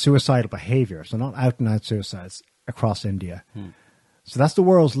in suicidal behavior. So not out-and-out suicides across India. So that's the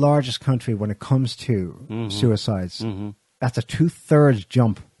world's largest country when it comes to suicides. That's a 2/3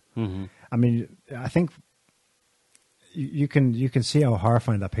 jump. I mean, I think you can see how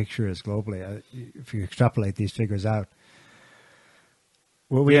horrifying that picture is globally if you extrapolate these figures out.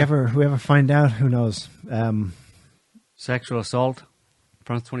 Will we ever find out? Who knows? Sexual assault,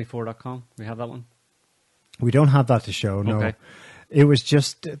 France24.com. We have that one? We don't have that to show, no. Okay. It was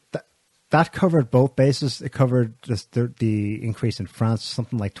just... That covered both bases. It covered the increase in France,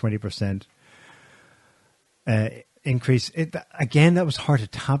 something like 20% increase. Again, that was hard to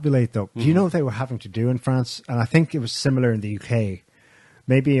tabulate, though. Do you know what they were having to do in France? And I think it was similar in the UK,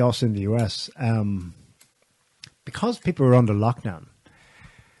 maybe also in the US. Because people were under lockdown,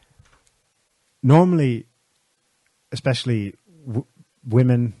 normally, especially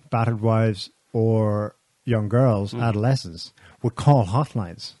women, battered wives, or young girls, adolescents, would call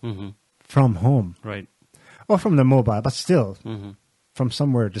hotlines. From home. Right. Or from the mobile, but still from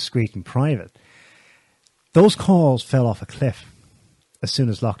somewhere discreet and private. Those calls fell off a cliff. as soon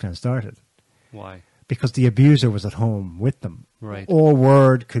as lockdown started. Why? Because the abuser was at home with them. Right. Or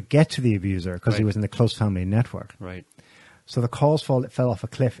word could get to the abuser because he Right. was in the close family network. Right. So the calls fell off a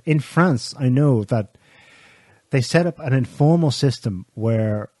cliff. In France, I know that they set up an informal system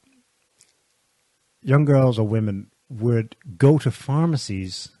where young girls or women would go to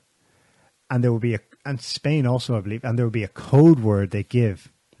pharmacies, and there would be and Spain also, I believe, and there would be a code word they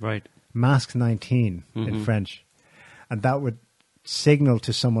give, Right. Mask 19 in French, and that would signal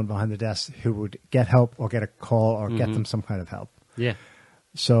to someone behind the desk who would get help or get a call or get them some kind of help. Yeah.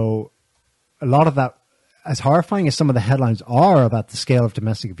 So a lot of that, as horrifying as some of the headlines are about the scale of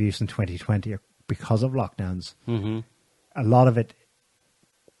domestic abuse in 2020 because of lockdowns, a lot of it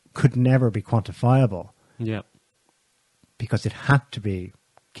could never be quantifiable Yeah. because it had to be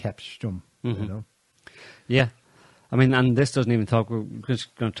kept stum. You know? Yeah. I mean, and this doesn't even talk, we're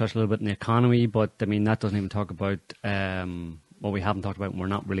just going to touch a little bit in the economy, but I mean, that doesn't even talk about what we haven't talked about, and we're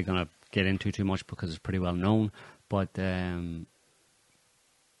not really going to get into too much because it's pretty well known. But as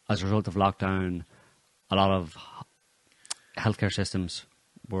a result of lockdown, a lot of healthcare systems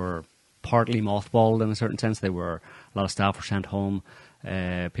were partly mothballed in a certain sense. A lot of staff were sent home.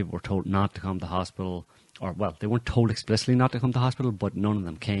 People were told not to come to hospital. Or, well, they weren't told explicitly not to come to hospital, but none of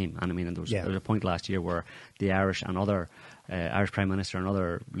them came. And I mean, there was a point last year where the Irish and other Irish Prime Minister and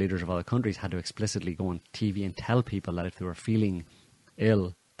other leaders of other countries had to explicitly go on TV and tell people that if they were feeling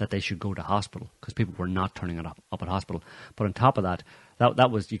ill, that they should go to hospital because people were not turning it up at hospital. But on top of that, that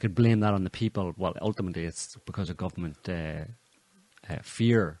was, you could blame that on the people. Well, ultimately, it's because of government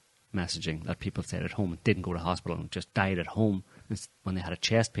fear messaging that people stayed at home and didn't go to hospital and just died at home when they had a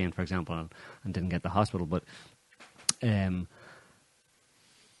chest pain, for example, and didn't get to hospital. But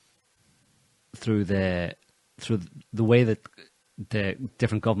through the way that the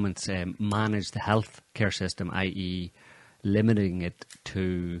different governments manage the health care system, i.e. limiting it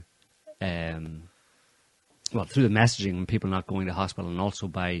to through the messaging and people not going to hospital, and also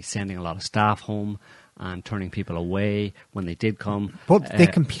by sending a lot of staff home and turning people away when they did come. But they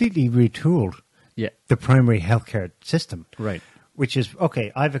completely retooled the primary healthcare system. Right. Which is,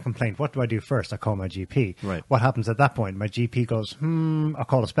 okay, I have a complaint. What do I do first? I call my GP. Right. What happens at that point? My GP goes, I'll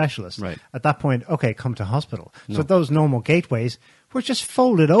call a specialist. Right. At that point, okay, come to hospital. No. So those normal gateways were just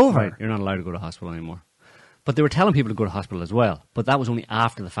folded over. Right. You're not allowed to go to hospital anymore. But they were telling people to go to hospital as well. But that was only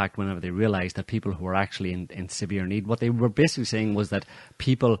after the fact, whenever they realised that people who were actually in severe need, what they were basically saying was that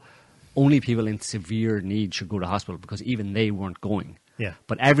only people in severe need should go to hospital because even they weren't going. Yeah.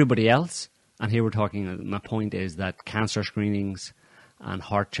 But everybody else, and here we're talking, my point is that cancer screenings and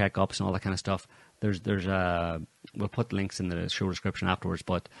heart checkups and all that kind of stuff, we'll put links in the show description afterwards,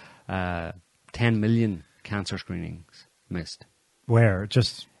 but 10 million cancer screenings missed. Where?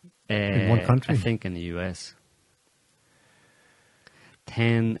 Just in one country? I think in the US.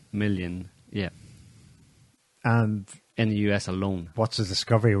 10 million, yeah. And in the US alone. What's the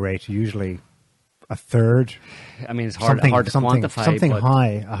discovery rate? Usually a third? I mean, it's hard to quantify. Something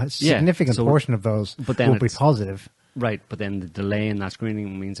high. A significant portion of those will be positive. Right, but then the delay in that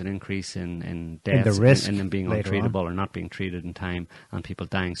screening means an increase in deaths, in the risk and them being untreatable or not being treated in time, and people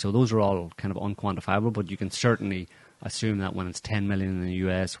dying. So those are all kind of unquantifiable, but you can certainly assume that when it's 10 million in the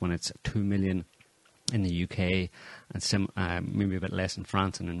US, when it's 2 million in the UK, and maybe a bit less in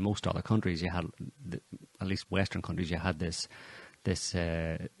France, and in most other countries, you had, at least Western countries, you had this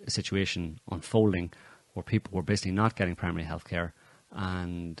situation unfolding where people were basically not getting primary health care,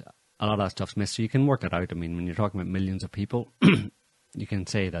 and a lot of that stuff's missed. So you can work that out. I mean, when you're talking about millions of people, you can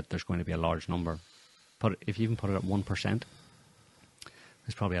say that there's going to be a large number. But if you even put it at 1%,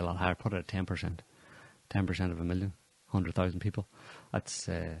 it's probably a lot higher. Put it at 10%. 10% of a million, 100,000 people. That's...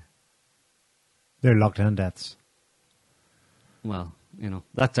 They're lockdown deaths. Well,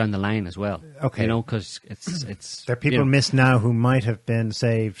 that's down the line as well. Okay. Because it's... There are people missed now who might have been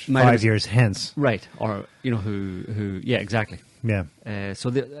saved 5 years hence. Right. Or, who... Yeah, exactly. Yeah. So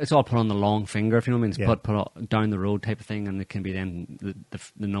it's all put on the long finger, if you know what I mean. It's put down the road type of thing, and it can be then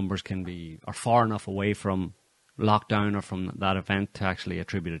the numbers are far enough away from lockdown or from that event to actually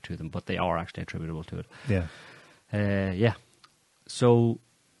attribute it to them, but they are actually attributable to it. Yeah. Yeah. So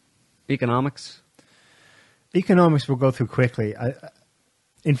economics we'll go through quickly.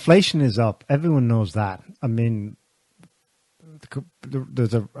 Inflation is up. Everyone knows that. I mean,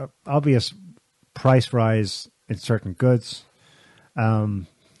 there's an obvious price rise in certain goods.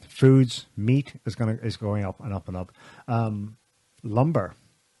 Foods, meat is going up and up and up. Lumber.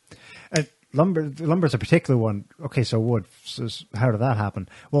 Lumber is a particular one. Okay, so wood. So how did that happen?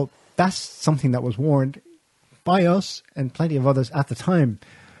 Well, that's something that was warned by us and plenty of others at the time.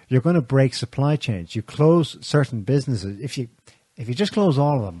 You're going to break supply chains. You close certain businesses. if you just close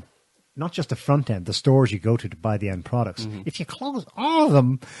all of them, not just the front end, the stores you go to buy the end products, if you close all of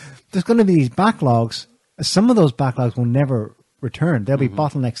them, there's going to be these backlogs. Some of those backlogs will never return. There'll be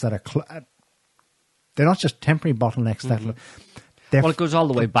bottlenecks that are they're not just temporary bottlenecks that Well, it goes all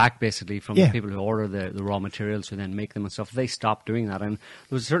the way back, basically, from Yeah. the people who order the raw materials who then make them and stuff. They stopped doing that. And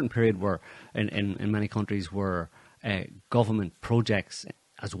there was a certain period where, in many countries, where government projects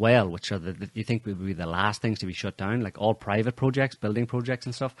as well, which are you think would be the last things to be shut down, like all private projects, building projects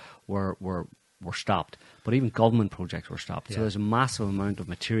and stuff, were stopped. But even government projects were stopped. Yeah. So there's a massive amount of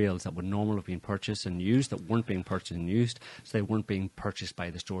materials that would normally have been purchased and used that weren't being purchased and used. So they weren't being purchased by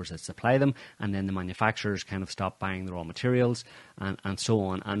the stores that supply them. And then the manufacturers kind of stopped buying the raw materials and so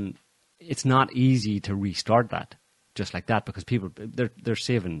on. And it's not easy to restart that just like that, because people, they're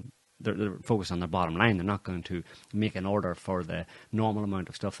saving. They're focused on their bottom line. They're not going to make an order for the normal amount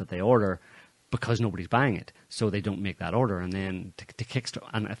of stuff that they order because nobody's buying it. So they don't make that order. And then to kickstart,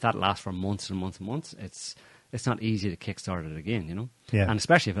 and if that lasts for months and months and months, it's not easy to kickstart it again, you know? Yeah. And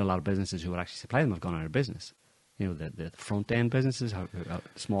especially if a lot of businesses who would actually supply them have gone out of business. You know, the front end businesses,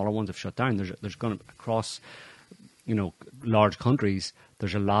 smaller ones have shut down. There's going to, across, you know, large countries,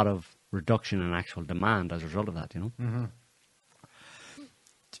 there's a lot of reduction in actual demand as a result of that, you know?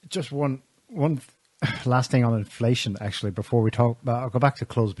 Just one last thing on inflation, actually, before we talk. I'll go back to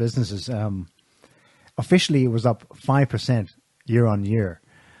closed businesses. Officially, it was up 5% year on year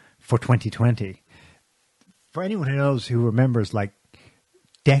for 2020. For anyone who remembers like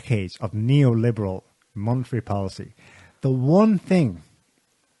decades of neoliberal monetary policy, the one thing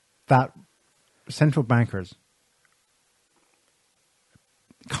that central bankers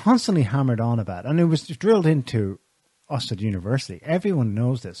constantly hammered on about, and it was drilled into us at university. Everyone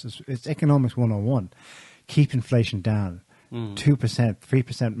knows this. It's economics 101. Keep inflation down. 2%,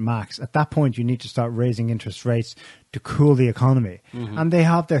 3% max. At that point, you need to start raising interest rates to cool the economy. And they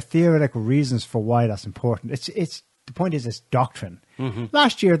have their theoretical reasons for why that's important. It's the point is, it's doctrine.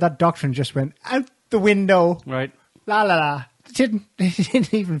 Last year, that doctrine just went out the window. Right. La la la. It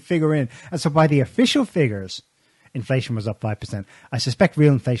didn't even figure in. And so by the official figures, inflation was up 5%. I suspect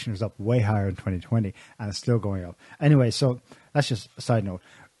real inflation was up way higher in 2020, and it's still going up. Anyway, so that's just a side note.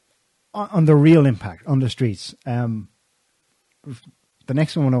 On the real impact on the streets, the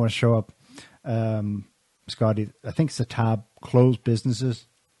next one I want to show up, Scotty, I think it's a tab, closed businesses.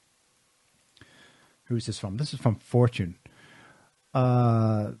 Who's this from? This is from Fortune.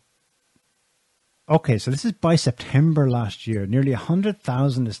 Okay, so this is by September last year. Nearly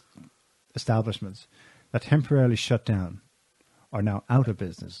 100,000 establishments that temporarily shut down are now out of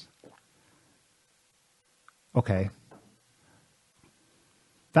business. Okay.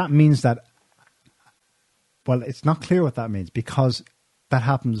 That means that, well, it's not clear what that means, because that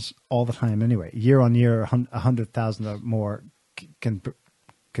happens all the time anyway. Year on year, 100,000 or more can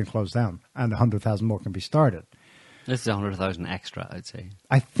close down, and 100,000 more can be started. This is 100,000 extra, I'd say.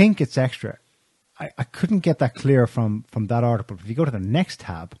 I think it's extra. I couldn't get that clear from that article. If you go to the next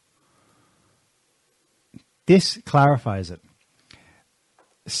tab, this clarifies it.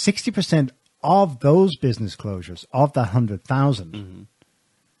 60% of those business closures, of that 100,000,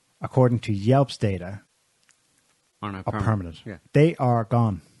 according to Yelp's data, Are now are permanent. Yeah. They are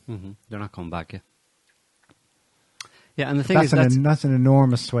gone. They're not coming back yet. Yeah, and the thing is That's an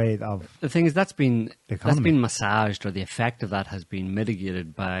enormous swathe of the thing is that's been the economy. that's been massaged, or the effect of that has been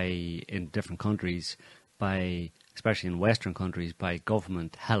mitigated in different countries, especially in Western countries, by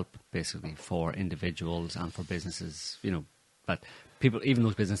government help, basically, for individuals and for businesses. You know, but people, even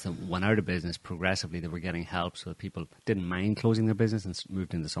those businesses that went out of business progressively, they were getting help, so that people didn't mind closing their business and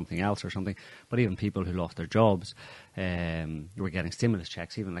moved into something else or something. But even people who lost their jobs were getting stimulus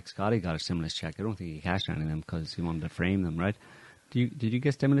checks. Even like Scotty got a stimulus check. I don't think he cashed any of them because he wanted to frame them, right? Did you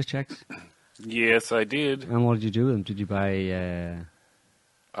get stimulus checks? Yes, I did. And what did you do with them? Did you buy...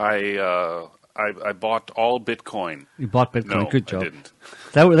 I bought all Bitcoin. You bought Bitcoin. No, Good job. I didn't.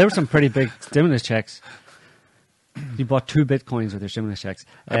 There were some pretty big stimulus checks. You bought 2 Bitcoins with your stimulus checks.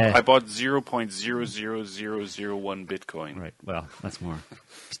 I bought 0.00001 Bitcoin. Right. Well, that's more.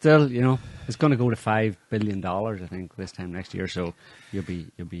 Still, you know, it's going to go to $5 billion, I think, this time next year. So you'll be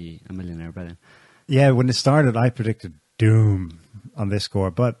a millionaire by then. Yeah, when it started, I predicted doom on this score,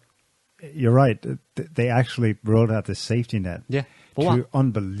 but you're right. They actually rolled out this safety net Yeah. to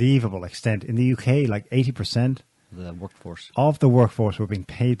unbelievable extent. In the UK, like 80% The workforce. of the workforce were being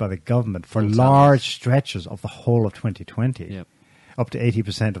paid by the government for Full large salaries. stretches of the whole of 2020, Yep. up to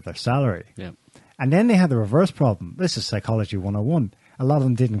 80% of their salary. Yeah. And then they had the reverse problem. This is psychology 101. A lot of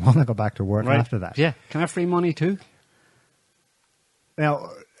them didn't want to go back to work after that. Yeah. Can I have free money too? Now,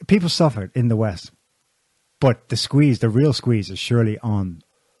 people suffered in the West. But the real squeeze is surely on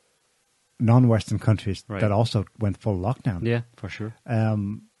non-Western countries Right. that also went full lockdown. Yeah, for sure.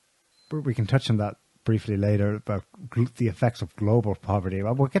 But we can touch on that briefly later about the effects of global poverty.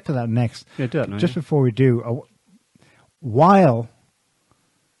 Well, we'll get to that next. Yeah, do it now, Just yeah. before we do, while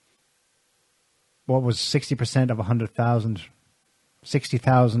what was 60% of 100,000,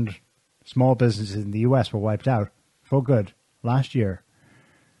 60,000 small businesses in the US were wiped out for good last year,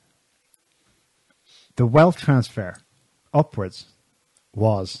 the wealth transfer upwards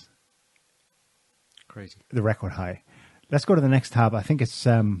was Crazy. the record high. Let's go to the next tab. I think it's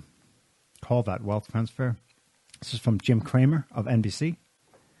called that wealth transfer. This is from Jim Cramer of NBC.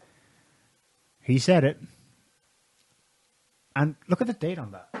 He said it. And look at the date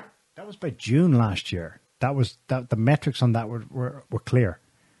on that. That was by June last year. The metrics on that were clear.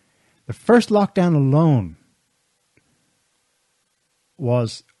 The first lockdown alone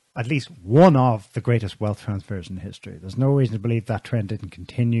was at least one of the greatest wealth transfers in history. There's no reason to believe that trend didn't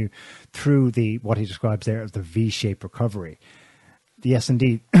continue through what he describes there as the V-shaped recovery. Yes,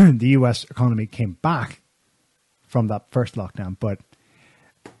 indeed, the U.S. economy came back from that first lockdown, but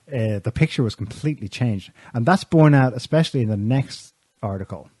the picture was completely changed. And that's borne out especially in the next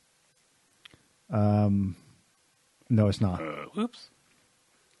article. No, it's not. Whoops.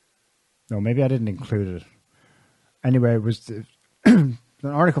 No, maybe I didn't include it. Anyway, it was an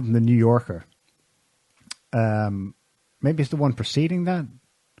article from the New Yorker. Maybe it's the one preceding that.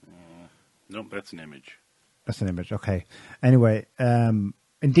 Nope, that's an image. That's an image. Okay. Anyway,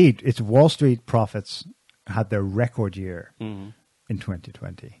 indeed, it's Wall Street profits had their record year in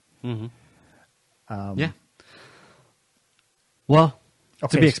 2020. Yeah. Well,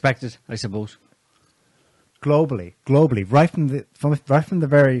 Okay, to be so- expected, I suppose. Globally, right from the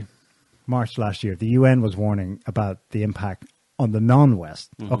very March last year, the UN was warning about the impact on the non-West.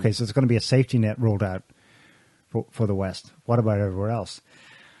 Okay, so there's going to be a safety net rolled out for the West. What about everywhere else?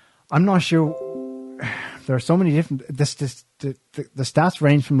 I'm not sure. There are so many different. The stats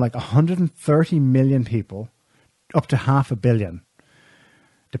range from like 130 million people up to 500 million,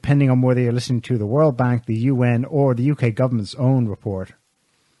 depending on whether you're listening to the World Bank, the UN, or the UK government's own report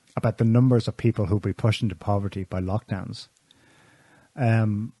about the numbers of people who'll be pushed into poverty by lockdowns.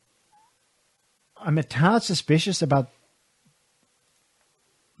 I'm a tad suspicious about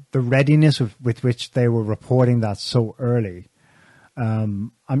the readiness with which they were reporting that so early.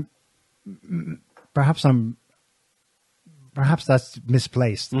 Perhaps that's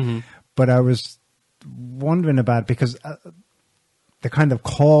misplaced, but I was wondering about it because the kind of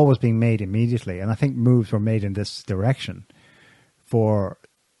call was being made immediately, and I think moves were made in this direction for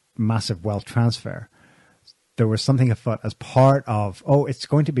massive wealth transfer. There was something afoot as part of, it's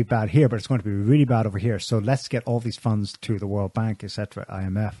going to be bad here, but it's going to be really bad over here. So let's get all these funds to the World Bank, etc.,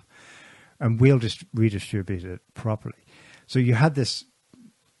 IMF, and we'll just redistribute it properly. So you had this.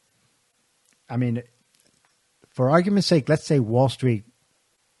 I mean, for argument's sake, let's say Wall Street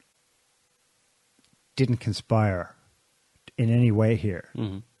didn't conspire in any way here.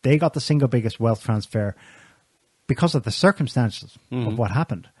 They got the single biggest wealth transfer because of the circumstances of what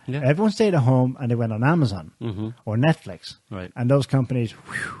happened. Yeah. Everyone stayed at home and they went on Amazon or Netflix. Right. And those companies,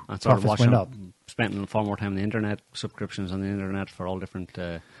 And sort of profits went up. spending far more time on the internet, subscriptions on the internet for all different,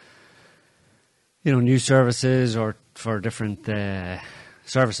 news services or for different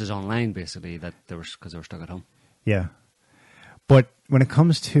services online, basically, because they were stuck at home. Yeah. But when it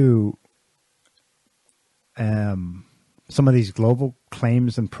comes to some of these global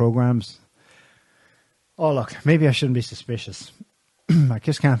claims and programs, look, maybe I shouldn't be suspicious. I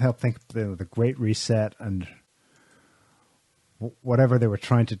just can't help think of the Great Reset and whatever they were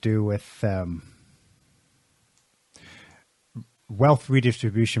trying to do with wealth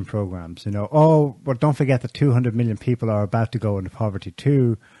redistribution programs. But don't forget that 200 million people are about to go into poverty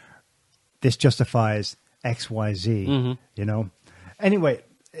too. This justifies X, Y, Z, Anyway,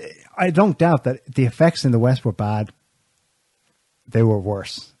 I don't doubt that the effects in the West were bad. They were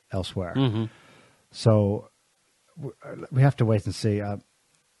worse elsewhere. So we have to wait and see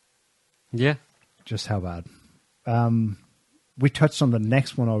Yeah. just how bad. We touched on the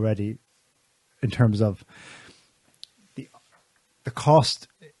next one already in terms of the cost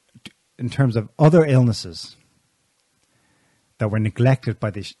in terms of other illnesses that were neglected by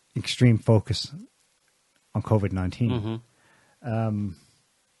the extreme focus on COVID-19.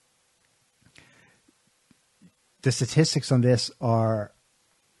 The statistics on this are,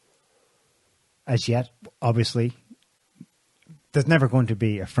 as yet, obviously, there's never going to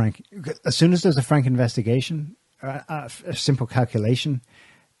be a frank. As soon as there's a frank investigation, a simple calculation,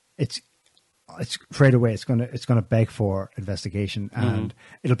 it's it's straight away it's gonna beg for investigation, and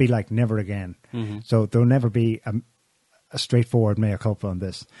it'll be like never again. So there'll never be a straightforward mea culpa on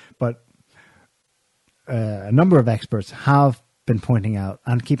this. But a number of experts have been pointing out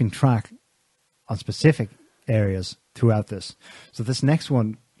and keeping track on specific areas throughout this. So this next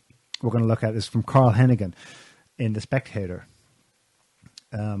one we're going to look at is from Carl Hennigan in The Spectator.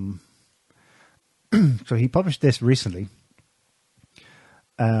 So he published this recently.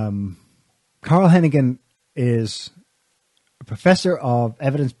 Carl Hennigan is a professor of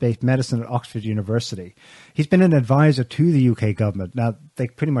evidence-based medicine at Oxford University. He's been an advisor to the UK government. Now, they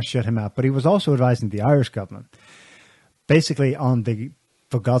pretty much shut him out, but he was also advising the Irish government, basically on the,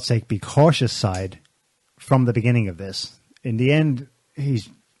 for God's sake, be cautious side from the beginning of this. In the end, he's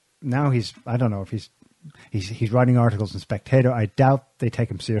I don't know if he's writing articles in Spectator. I doubt they take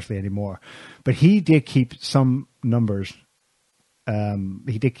him seriously anymore. But he did keep some numbers.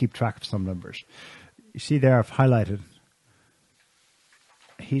 He did keep track of some numbers. You see there, I've highlighted.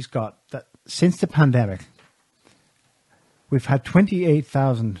 He's got that since the pandemic, we've had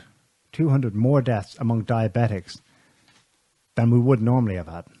 28,200 more deaths among diabetics than we would normally have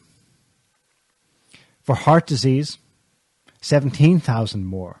had. For heart disease, 17,000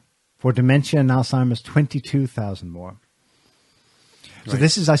 more. For dementia and Alzheimer's, 22,000 more. So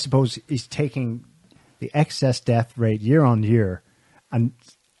this is, I suppose, is taking the excess death rate year on year and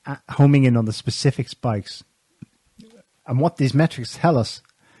homing in on the specific spikes. And what these metrics tell us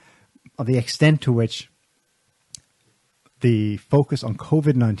of the extent to which the focus on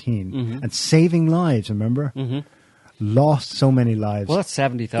COVID-19 and saving lives, remember, lost so many lives. Well, that's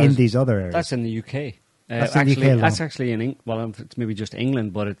 70,000 in these other areas. That's in the UK. That's in the UK alone. That's actually in well, it's maybe just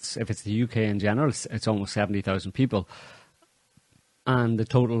England, but if it's the UK in general, it's almost 70,000 people. And the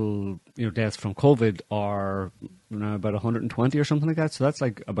total, deaths from COVID are about 120 or something like that. So that's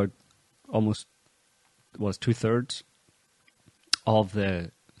like about almost 2/3 of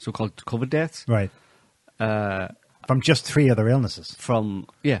the so-called COVID deaths. Right. From just 3 other illnesses.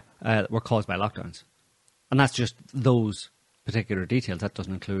 Were caused by lockdowns. And that's just those particular details. That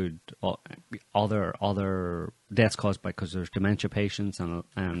doesn't include other deaths caused because there's dementia patients and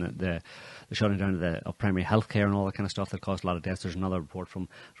the shutting down of primary health care and all that kind of stuff that caused a lot of deaths. There's another report from, I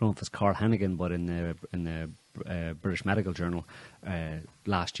don't know if it's Carl Hennigan, but in the British Medical Journal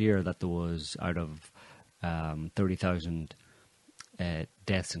last year that there was out of 30,000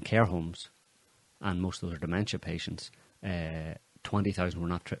 deaths in care homes, and most of those are dementia patients. 20,000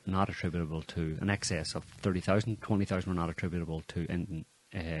 were not attributable to an excess of 30,000. 20,000 were not attributable to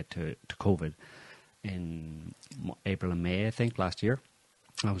COVID in April and May, I think, last year.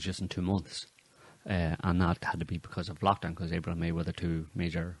 That was just in 2 months. And that had to be because of lockdown, because April and May were the two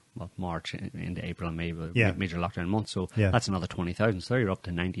major, March into April and May were major lockdown months. So that's another 20,000. So you're up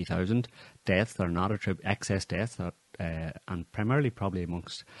to 90,000 deaths that are not excess deaths, and primarily probably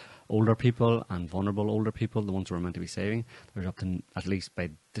amongst older people and vulnerable older people, the ones we're meant to be saving. There's up to, at least by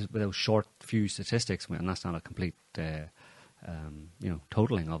those short few statistics, and that's not a complete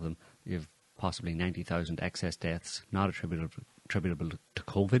totaling of them, you've possibly 90,000 excess deaths not attributable to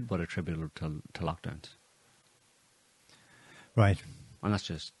COVID, but attributable to lockdowns. Right. And that's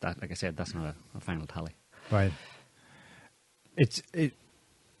just that. Like I said, that's not a final tally. Right. It's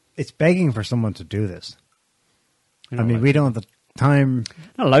begging for someone to do this. I mean, we don't have the time.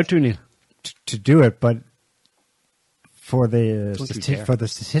 Not allowed to, Neil. To do it, but for the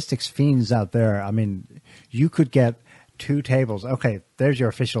statistics fiends out there, I mean, you could get 2 tables. Okay, there's your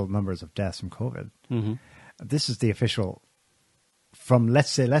official numbers of deaths from COVID. Mm-hmm. This is the official. From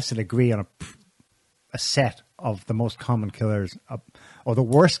let's agree on a set of the most common killers or the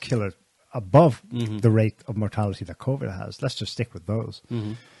worst killers above the rate of mortality that COVID has. Let's just stick with those.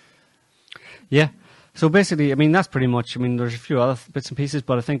 Mm-hmm. Yeah. So basically, I mean, that's pretty much. I mean, there's a few other bits and pieces,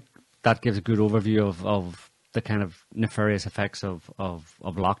 but I think that gives a good overview of the kind of nefarious effects of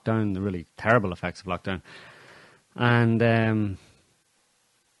lockdown, the really terrible effects of lockdown, and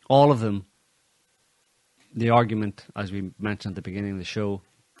all of them. The argument, as we mentioned at the beginning of the show,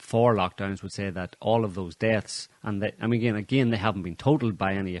 for lockdowns would say that all of those deaths, and again, they haven't been totaled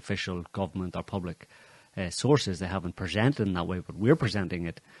by any official government or public sources. They haven't presented in that way, but we're presenting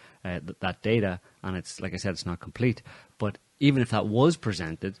it, that data, and it's, like I said, it's not complete. But even if that was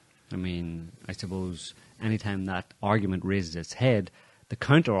presented, I mean, I suppose anytime that argument raises its head, the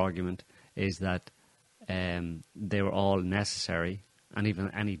counter-argument is that they were all necessary, and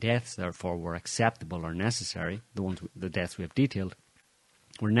even any deaths, therefore, were acceptable or necessary. The deaths we have detailed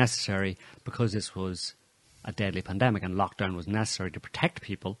were necessary because this was a deadly pandemic, and lockdown was necessary to protect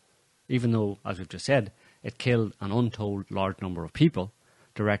people, even though, as we've just said, it killed an untold large number of people,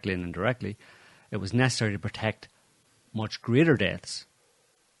 directly and indirectly. it was necessary to protect much greater deaths,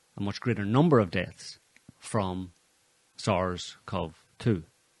 a much greater number of deaths from SARS-CoV-2,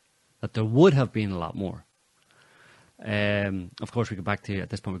 that there would have been a lot more. Of course, we go back to, at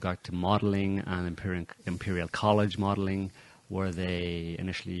this point, we got to modelling and Imperial College modelling, where they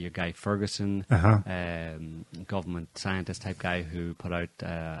initially, your Guy Ferguson, government scientist type guy who put out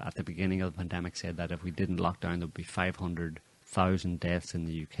at the beginning of the pandemic, said that if we didn't lock down, there would be 500,000 deaths in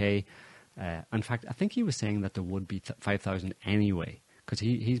the UK. In fact, I think he was saying that there would be 5,000 anyway, because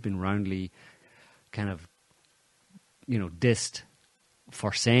he's been roundly kind of, dissed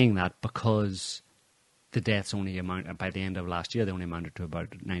for saying that, because the deaths only by the end of last year, they only amounted to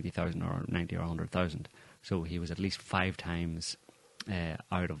about 90,000 or 90 or 100,000. So he was at least 5 times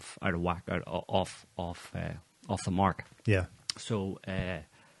out of whack, off the mark. Yeah. So that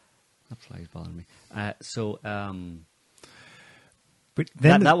fly's bothering me. But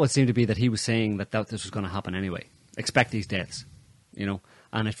then that would seem to be that he was saying that this was going to happen anyway. Expect these deaths,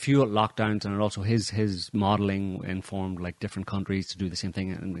 And it fueled lockdowns, and it also his modelling informed like different countries to do the same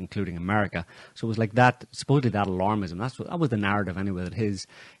thing, including America. So it was like that, supposedly that alarmism. That was the narrative anyway. That his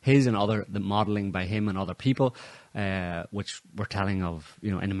and the modelling by him and other people, which were telling of,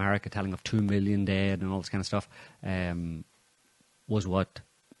 in America, telling of 2 million dead and all this kind of stuff, was what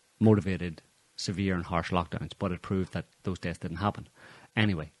motivated severe and harsh lockdowns. But it proved that those deaths didn't happen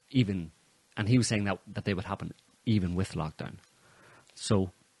anyway. And he was saying that they would happen even with lockdown.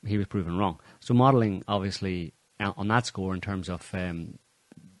 So he was proven wrong. So modelling, obviously, on that score, in terms of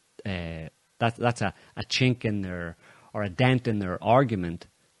that's a chink in their, or a dent in their argument,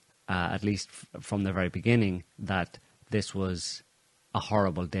 at least from the very beginning, that this was a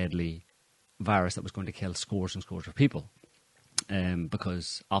horrible, deadly virus that was going to kill scores and scores of people,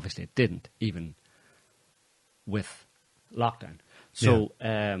 because obviously it didn't, even with lockdown. So,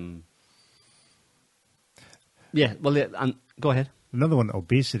 go ahead. Another one,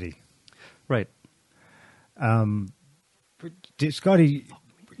 obesity. Right. Scotty,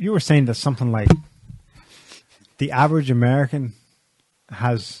 you were saying that something like the average American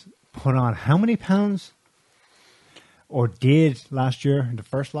has put on how many pounds? Or did last year in the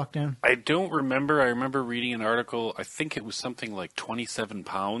first lockdown? I don't remember. I remember reading an article. I think it was something like 27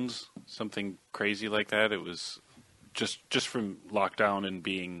 pounds, something crazy like that. It was just from lockdown and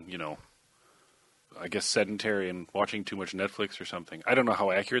being, I guess sedentary and watching too much Netflix or something. I don't know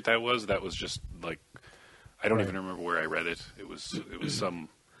how accurate that was. That was just like, I don't even remember where I read it. It was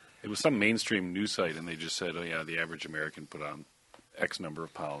some mainstream news site, and they just said, oh yeah, the average American put on X number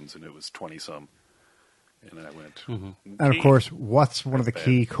of pounds, and it was 20 some. And then I went. And of course, what's one of the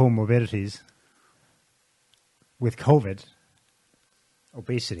key comorbidities with COVID?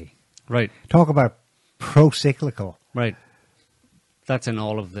 Obesity. Right. Talk about pro-cyclical. Right. That's in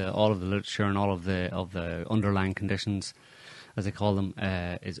all of the literature, and all of the underlying conditions, as they call them,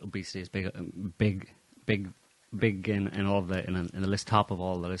 is obesity is big in all of the in the list, top of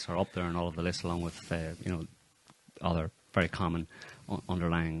all the lists, or up there in all of the lists, along with other very common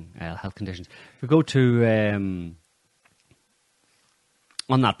underlying health conditions. If we go to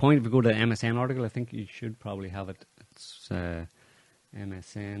on that point, if we go to the MSN article, I think you should probably have it. It's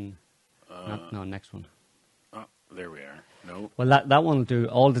MSN. Next one. There we are. No. Well, that one will do.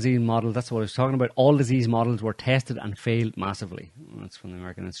 All disease models, that's what I was talking about. All disease models were tested and failed massively. That's from the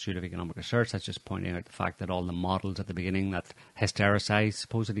American Institute of Economic Research. That's just pointing out the fact that all the models at the beginning that hystericized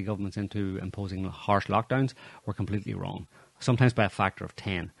supposedly governments into imposing harsh lockdowns were completely wrong, sometimes by a factor of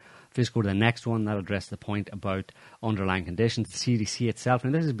 10. If you just go to the next one, that addresses the point about underlying conditions. The CDC itself,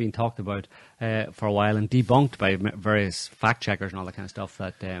 and this has been talked about for a while and debunked by various fact checkers and all that kind of stuff,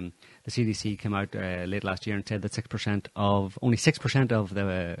 that the CDC came out late last year and said that only 6% of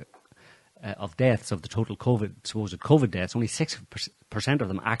the of deaths, of the total supposed COVID deaths, only 6% of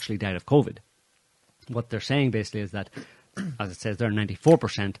them actually died of COVID. What they're saying basically is that, as it says there,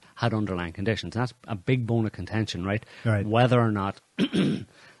 94% had underlying conditions. And that's a big bone of contention, right? Whether or not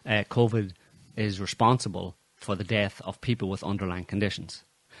COVID is responsible for the death of people with underlying conditions.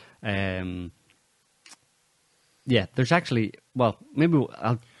 There's actually, well,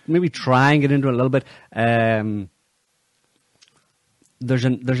 I'll try and get into it a little bit. There's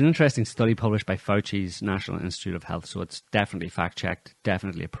an interesting study published by Fauci's National Institute of Health, so it's definitely fact-checked,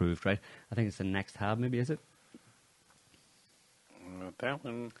 definitely approved, right? I think it's the next tab, maybe, is it? Not that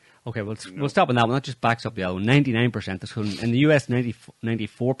one. Okay, we'll stop on that one. That just backs up the other one. 99%. In the US,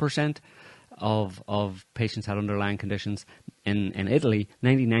 94% of patients had underlying conditions. In Italy,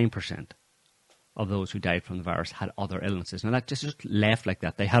 99% of those who died from the virus had other illnesses. Now, that just left like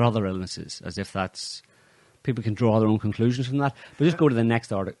that. They had other illnesses, as if that's people can draw their own conclusions from that. But just go to the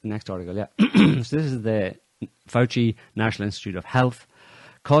next article. Yeah. So this is the Fauci National Institute of Health.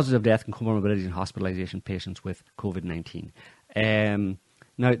 Causes of death and comorbidities in hospitalization patients with COVID-19.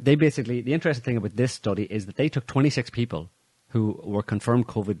 Now, they basically, the interesting thing about this study is that they took 26 people who were confirmed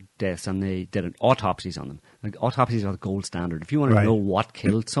COVID deaths and they did autopsies on them. Like, autopsies are the gold standard. If you want to know what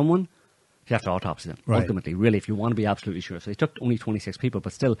killed someone, you have to autopsy them. Right. Ultimately, really, if you want to be absolutely sure. So they took only 26 people,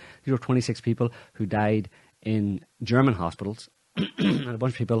 but still, these were 26 people who died in German hospitals, and a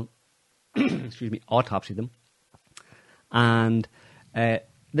bunch of people, autopsied them. And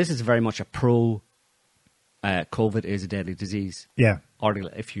this is very much a pro COVID is a deadly disease article.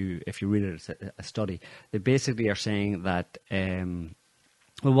 If you read it as a study, they basically are saying that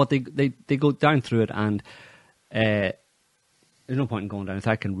what they go down through it, and there's no point in going down. If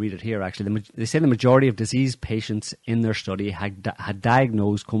I can read it here, actually, they say the majority of disease patients in their study had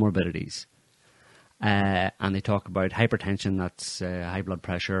diagnosed comorbidities. And they talk about hypertension, that's high blood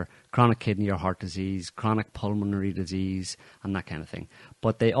pressure, chronic kidney or heart disease, chronic pulmonary disease, and that kind of thing.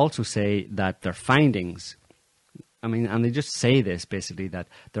 But they also say that their findings, and they just say this basically, that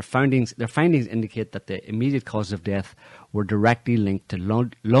their findings indicate that the immediate causes of death were directly linked to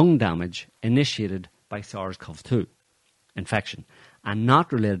lung damage initiated by SARS-CoV-2 infection, and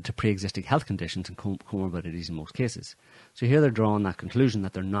not related to pre-existing health conditions and comorbidities in most cases. So here they're drawing that conclusion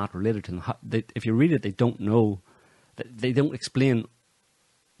that they're not related to them. If you read it, they don't know, they don't explain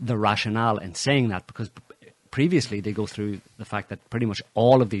the rationale in saying that, because previously they go through the fact that pretty much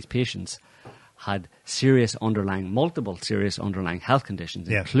all of these patients had multiple serious underlying health conditions,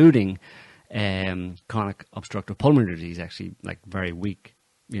 including chronic obstructive pulmonary disease, actually like very weak,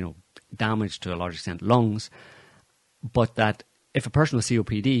 damage to a large extent lungs. But that if a person with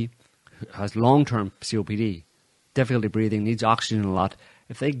COPD has long-term COPD, difficulty breathing, needs oxygen a lot,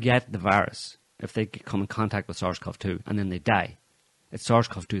 if they get the virus, if they come in contact with SARS-CoV-2 and then they die, it's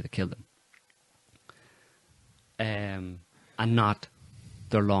SARS-CoV-2 that killed them, and not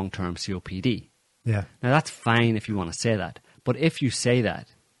their long-term COPD. Yeah. Now, that's fine if you want to say that. But if you say that,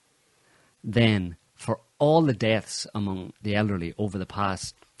 then for all the deaths among the elderly over the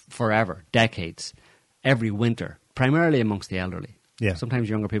past decades, every winter, primarily amongst the elderly, sometimes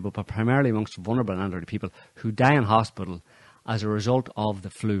younger people, but primarily amongst vulnerable and elderly people who die in hospital as a result of the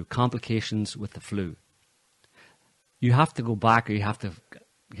flu, complications with the flu. You have to go back, or you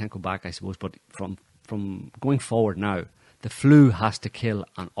can't go back, I suppose, but from going forward now, the flu has to kill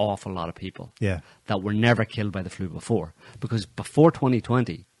an awful lot of people that were never killed by the flu before. Because before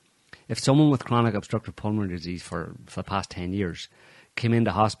 2020, if someone with chronic obstructive pulmonary disease for the past 10 years came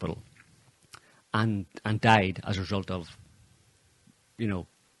into hospital and died as a result of,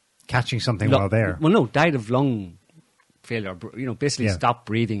 catching something while there. Well, no, died of lung failure, basically stopped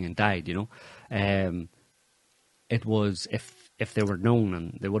breathing and died, it was, if they were known,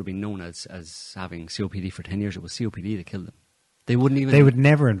 and they would have been known as having COPD for 10 years, it was COPD that killed them. They would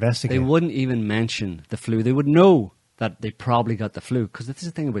never investigate. They wouldn't even mention the flu. They would know that they probably got the flu, because this is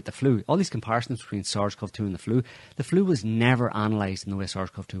the thing about the flu. All these comparisons between SARS-CoV-2 and the flu was never analysed in the way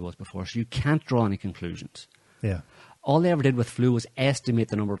SARS-CoV-2 was before, so you can't draw any conclusions. Yeah. All they ever did with flu was estimate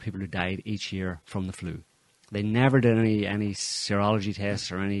the number of people who died each year from the flu. They never did any serology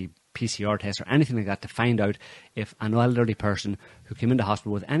tests or any PCR tests or anything like that to find out if an elderly person who came into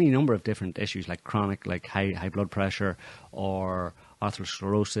hospital with any number of different issues, like chronic, like high blood pressure, or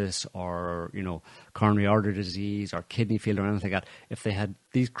atherosclerosis, or coronary artery disease, or kidney failure, or anything like that, if they had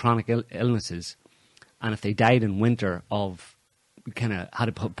these chronic illnesses, and if they died in winter of had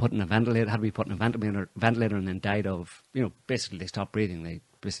to put in a ventilator, had to be put in a ventilator, and then died of basically they stopped breathing, they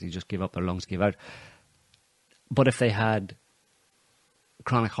basically just gave up, their lungs gave out. But if they had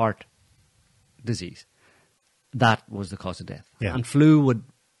chronic heart disease, that was the cause of death. Yeah. And flu would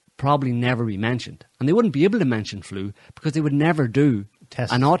probably never be mentioned. And they wouldn't be able to mention flu because they would never do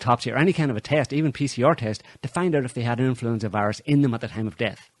an autopsy or any kind of a test, even PCR test, to find out if they had an influenza virus in them at the time of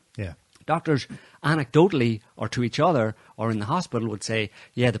death. Yeah. Doctors, anecdotally, or to each other, or in the hospital, would say,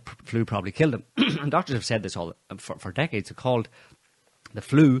 yeah, the flu probably killed them. And doctors have said this all for decades. They called the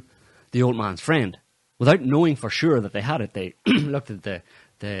flu the old man's friend. Without knowing for sure that they had it, they looked at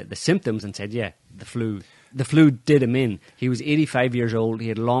the symptoms and said, yeah, the flu did him in. He was 85 years old. He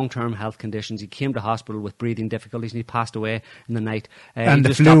had long-term health conditions. He came to hospital with breathing difficulties, and he passed away in the night. And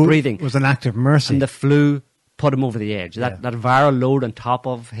the flu was an act of mercy. And the flu put him over the edge. That viral load on top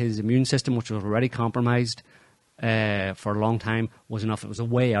of his immune system, which was already compromised for a long time, was enough. It was a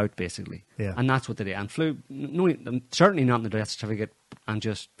way out, basically. Yeah. And that's what they did. And flu, certainly not in the death certificate, and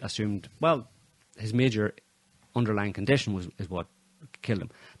just assumed, well, his major underlying condition is what killed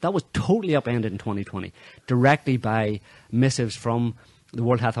him. That was totally upended in 2020, directly by missives from the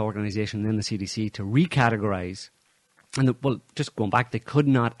World Health Organization and the CDC to recategorize. And just going back, they could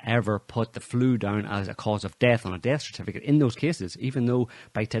not ever put the flu down as a cause of death on a death certificate in those cases, even though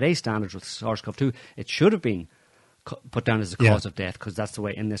by today's standards with SARS-CoV-2, it should have been put down as a cause of death, because that's the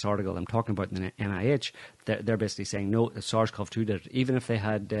way in this article I'm talking about in the NIH, they're basically saying, no, it's SARS-CoV-2 did it. Even if they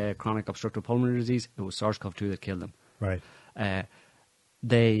had chronic obstructive pulmonary disease, it was SARS-CoV-2 that killed them. Right.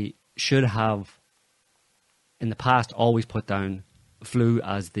 They should have, in the past, always put down flu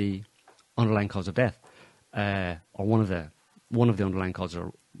as the underlying cause of death. Or one of the underlying causes,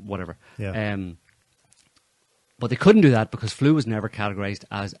 or whatever. Yeah. But they couldn't do that because flu was never categorized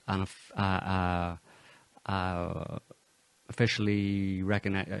as an officially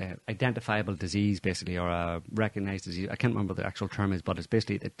identifiable disease, basically, or a recognized disease. I can't remember what the actual term is, but it's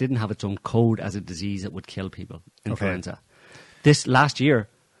basically, it didn't have its own code as a disease that would kill people. Influenza. This last year,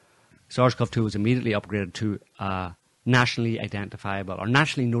 SARS-CoV-2 was immediately upgraded to nationally identifiable or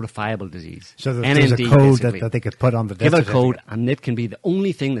nationally notifiable disease. So there's a code that they could put on the death certificate. Give it a code, certificate. and it can be the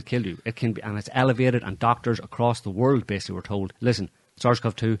only thing that killed you. It can be, and it's elevated, and doctors across the world basically were told, listen,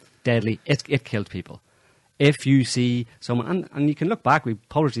 SARS-CoV-2, deadly, it killed people. If you see someone, and you can look back, we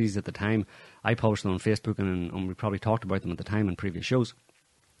published these at the time, I published them on Facebook, and we probably talked about them at the time in previous shows,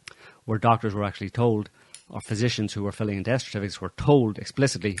 where doctors were actually told, or physicians who were filling in death certificates were told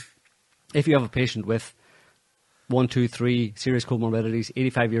explicitly, if you have a patient with 1, 2, 3 serious comorbidities,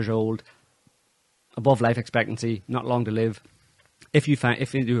 85 years old, above life expectancy, not long to live, if you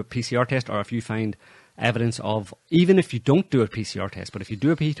do a PCR test, or if you find evidence of, even if you don't do a PCR test, but if you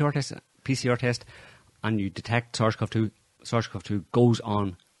do a PCR test and you detect SARS-CoV-2 goes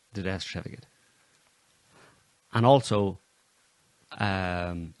on the death certificate. And also,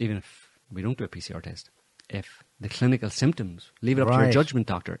 even if we don't do a PCR test, if the clinical symptoms, leave it up to your judgment,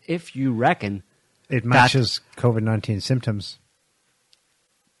 doctor, if you reckon it matches COVID-19 symptoms,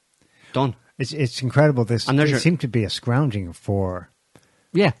 done. It's incredible. There seemed to be a scrounging for.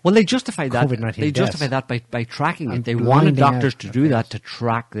 Yeah, well, they justified that. COVID-19 They justified that by tracking it. They wanted doctors to do that, to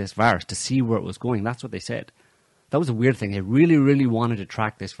track this virus, to see where it was going. That's what they said. That was a weird thing. They really, really wanted to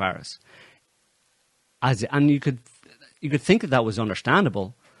track this virus. And you could think that was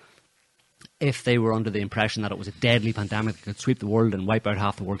understandable if they were under the impression that it was a deadly pandemic that could sweep the world and wipe out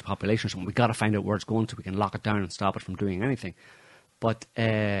half the world's population or something. We've got to find out where it's going so we can lock it down and stop it from doing anything. But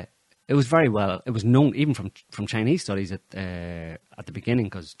it was very well, it was known even from Chinese studies at the beginning,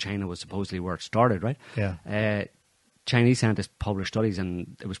 because China was supposedly where it started, right? Yeah. Chinese scientists published studies,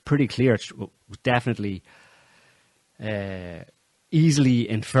 and it was pretty clear, it was definitely easily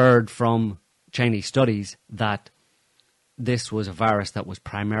inferred from Chinese studies that this was a virus that was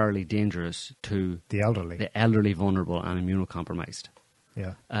primarily dangerous to the elderly, vulnerable, and immunocompromised.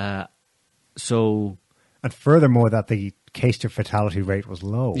 Yeah. And furthermore, that the case to fatality rate was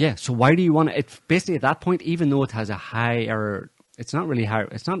low. Yeah. So why do you want to? It's basically at that point, even though it has a higher, it's not really high.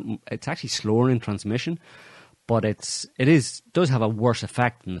 It's actually slower in transmission, but it does have a worse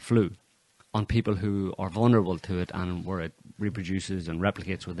effect than the flu on people who are vulnerable to it, and where it reproduces and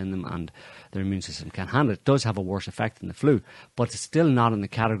replicates within them and their immune system can't handle it. It does have a worse effect than the flu, but it's still not in the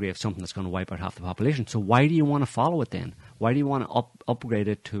category of something that's going to wipe out half the population. So why do you want to follow it then? Why do you want to upgrade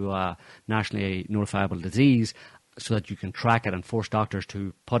it to a nationally notifiable disease so that you can track it and force doctors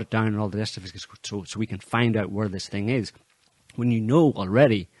to put it down in all the death certificates so we can find out where this thing is, when you know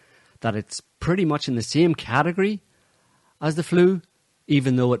already that it's pretty much in the same category as the flu,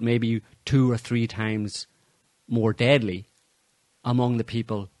 even though it may be 2 or 3 times more deadly among the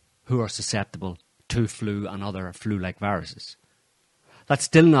people who are susceptible to flu and other flu-like viruses. That's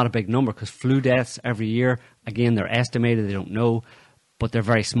still not a big number, because flu deaths every year, again, they're estimated, they don't know, but they're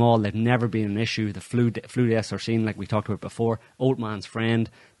very small. They've never been an issue. The flu deaths are seen, like we talked about before, old man's friend.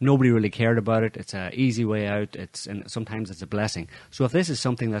 Nobody really cared about it. It's an easy way out. And sometimes it's a blessing. So if this is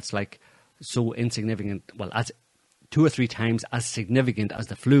something that's like so insignificant, well, as 2 or 3 times as significant as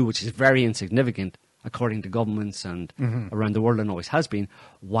the flu, which is very insignificant according to governments and around the world, and always has been,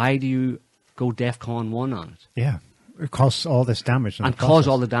 why do you go DEFCON 1 on it? Yeah, it causes all this damage. And cause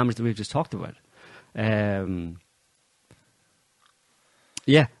all the damage that we've just talked about.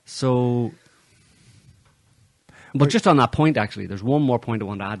 Yeah, so... But just on that point, actually, there's one more point I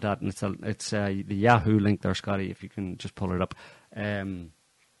want to add to that, and it's the Yahoo link there, Scotty, if you can just pull it up.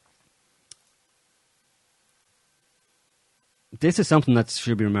 This is something that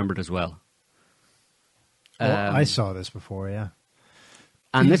should be remembered as well. I saw this before, yeah.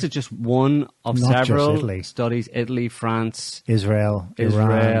 And this is just one of Not several just Italy. studies. Italy, France, Israel,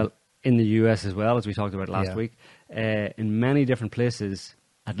 Iran. in the US as well, as we talked about last Yeah. week, in many different places,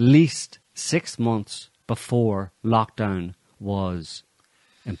 at least 6 months before lockdown was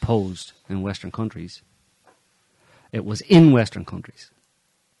imposed in Western countries. It was in Western countries.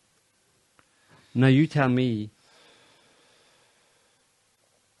 Now you tell me,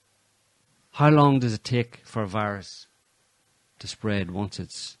 how long does it take for a virus to spread once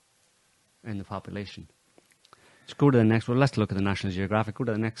it's in the population? Let's go to the next one. Let's look at the National Geographic. Go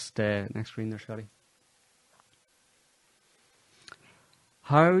to the next screen there, Scotty.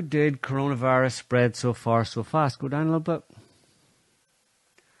 How did coronavirus spread so far so fast? Go down a little bit.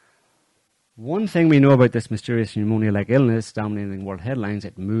 One thing we know about this mysterious pneumonia-like illness dominating world headlines,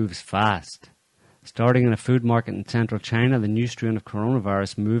 it moves fast. Starting in a food market in central China, the new strain of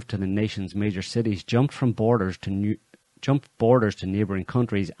coronavirus moved to the nation's major cities, jumped borders to neighbouring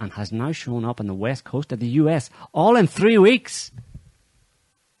countries, and has now shown up on the west coast of the US, all in 3 weeks.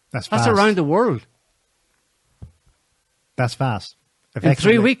 That's That's fast. around the world. That's fast. In 3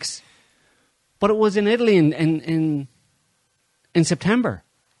 Effectively. weeks. But it was in Italy in September,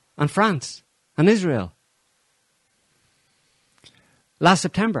 and France, and Israel. Last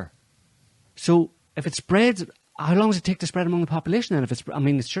September. So if it spreads, how long does it take to spread among the population? And if it's, I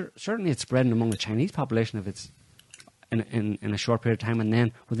mean, certainly it's spreading among the Chinese population if it's in a short period of time, and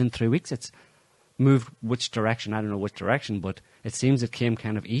then within 3 weeks it's moved which direction? I don't know which direction, but it seems it came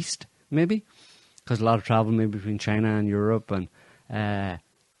kind of east, maybe, because a lot of travel maybe between China and Europe, and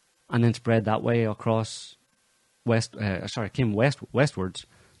then spread that way across came westwards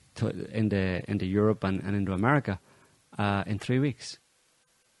into Europe and into America in 3 weeks.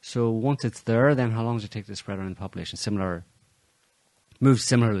 So once it's there, then how long does it take to spread around the population? Moves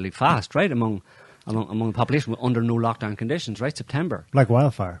similarly fast, right? Among the population under no lockdown conditions, right? September, Like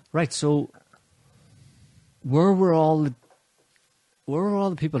wildfire. right? So where were all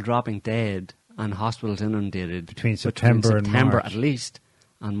the people dropping dead and hospitals inundated Between September and March. at least,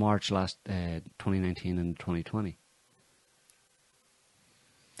 and March last 2019 and 2020?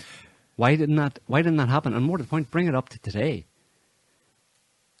 Why didn't that happen? And more to the point, bring it up to today.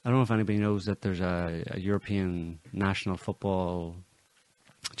 I don't know if anybody knows that there's a European national football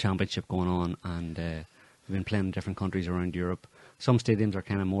championship going on, and they've been playing in different countries around Europe. Some stadiums are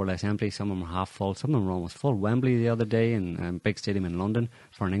kind of more or less empty. Some of them are half full. Some of them are almost full. Wembley the other day, in a big stadium in London,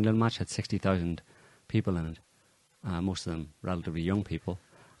 for an England match, had 60,000 people in it. Most of them relatively young people.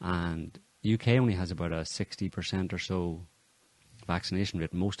 And UK only has about a 60% or so vaccination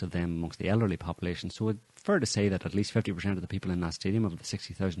rate, most of them amongst the elderly population. So it's fair to say that at least 50% of the people in that stadium, of the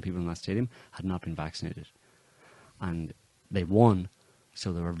 60,000 people in that stadium, had not been vaccinated. And they won,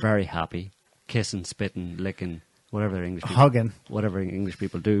 so they were very happy, kissing, spitting, licking, whatever English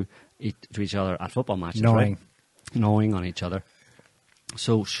people do to each other at football matches, right? Gnawing on each other.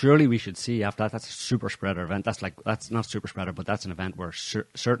 So surely we should see after that. That's a super spreader event. That's not super spreader, but that's an event where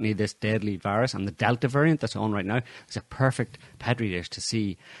certainly this deadly virus and the Delta variant that's on right now is a perfect petri dish to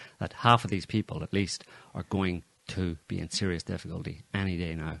see that half of these people at least are going to be in serious difficulty any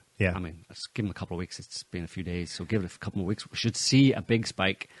day now. Yeah. I mean, let's give them a couple of weeks. It's been a few days, so give it a couple of weeks. We should see a big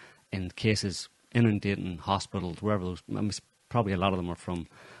spike in cases inundating hospitals, wherever those. I mean, probably a lot of them are from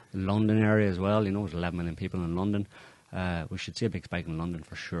the London area as well. You know, there's 11 million people in London. We should see a big spike in London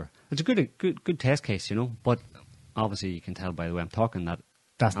for sure. It's a good test case, you know, but obviously you can tell by the way I'm talking that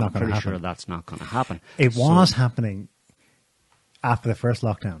That's not going to happen. I'm pretty sure that's not going to happen. It was happening after the first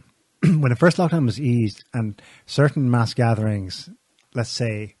lockdown. When the first lockdown was eased and certain mass gatherings, let's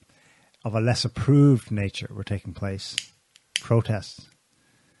say, of a less approved nature were taking place, protests,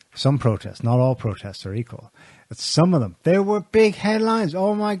 some protests, not all protests are equal. But some of them, there were big headlines.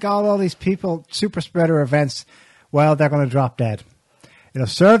 Oh my God, all these people, super spreader events, well, they're going to drop dead.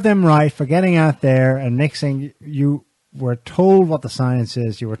 Serve them right for getting out there and mixing. You were told what the science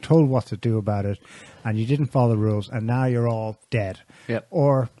is. You were told what to do about it, and you didn't follow the rules, and now you're all dead. Yep.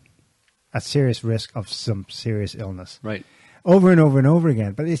 Or at serious risk of some serious illness. Right. Over and over and over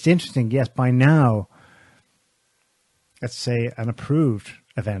again. But it's interesting, yes, by now, let's say an approved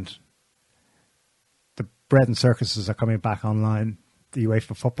event, the bread and circuses are coming back online, the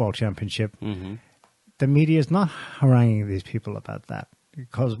UEFA Football Championship. Mm-hmm. The media is not haranguing these people about that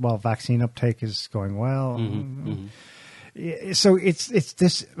because, well, vaccine uptake is going well. So it's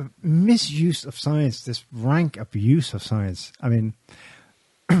this misuse of science, this rank abuse of science. I mean,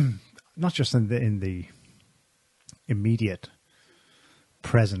 not just in the immediate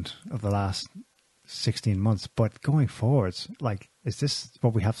present of the last 16 months, but going forwards, like, is this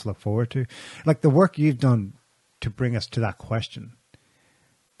what we have to look forward to? Like the work you've done to bring us to that question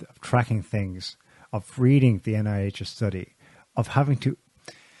of tracking things, of reading the NIH study, of having to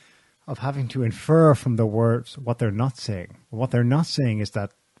of having to infer from the words what they're not saying. What they're not saying is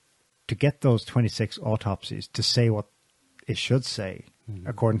that to get those 26 autopsies to say what it should say,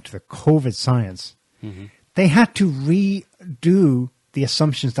 according to the COVID science, they had to redo the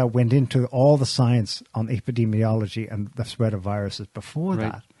assumptions that went into all the science on epidemiology and the spread of viruses before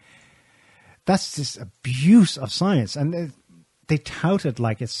that. That's this abuse of science. And they tout it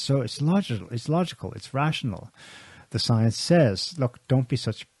like it's logical, it's rational. The science says, look, don't be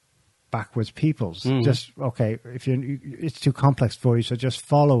such backwards peoples. Just, okay, it's too complex for you, so just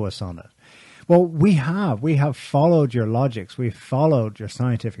follow us on it. Well, we have followed your logics. We've followed your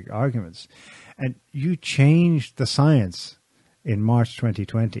scientific arguments. And you changed the science in March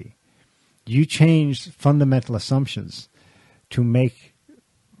 2020. You changed fundamental assumptions to make,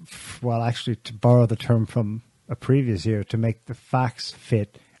 well, actually, to borrow the term from a previous year, to make the facts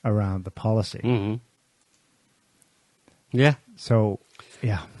fit around the policy. Yeah. So,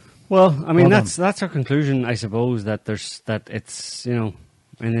 yeah. Well, I mean, Well that's our conclusion, I suppose, that it's, you know,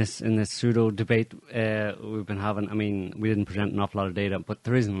 in this pseudo debate we've been having. I mean, we didn't present an awful lot of data, but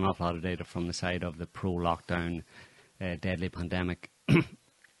there isn't an awful lot of data from the side of the pro-lockdown, deadly pandemic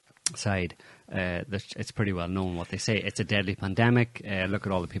side. It's pretty well known what they say. It's a deadly pandemic. Look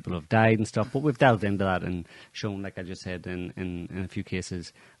at all the people who have died and stuff. But we've delved into that and shown, like I just said, in a few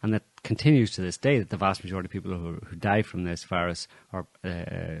cases, and that continues to this day, that the vast majority of people who die from this virus are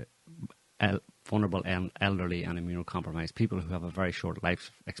vulnerable, elderly and immunocompromised people who have a very short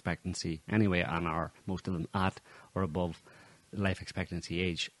life expectancy anyway, and are most of them at or above life expectancy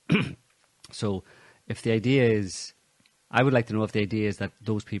age. So if the idea is, I would like to know if the idea is that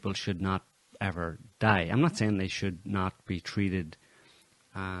those people should not ever die. I'm not saying they should not be treated,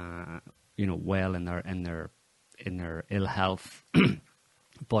 well in their ill health,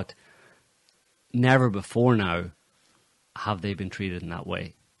 but never before now have they been treated in that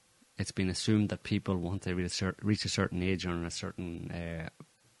way. It's been assumed that people, once they reach a certain age or in a certain,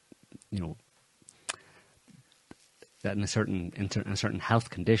 that in a certain health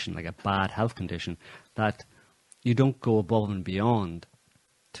condition, like a bad health condition, that you don't go above and beyond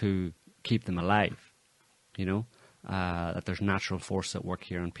to keep them alive. You know, that there's natural force at work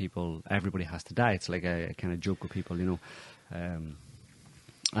here, and everybody has to die. It's like a kind of joke with people, to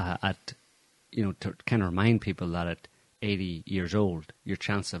kind of remind people that at 80 years old, your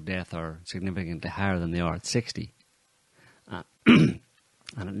chances of death are significantly higher than they are at 60. And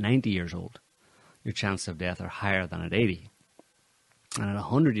at 90 years old, your chances of death are higher than at 80. And at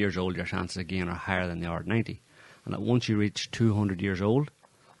 100 years old, your chances again are higher than they are at 90. And that once you reach 200 years old,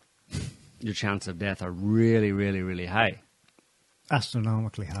 your chances of death are really, really, really high.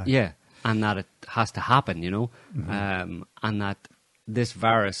 Astronomically high. Yeah, and that it has to happen, and that this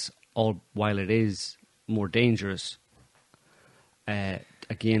virus, while it is more dangerous,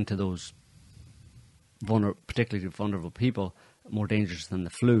 again, to those particularly vulnerable people, more dangerous than the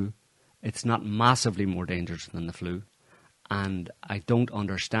flu. It's not massively more dangerous than the flu. And I don't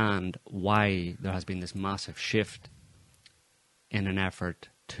understand why there has been this massive shift in an effort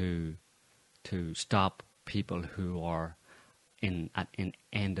to stop people who are in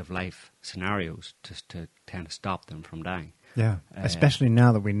end-of-life scenarios, to tend to stop them from dying. Yeah, especially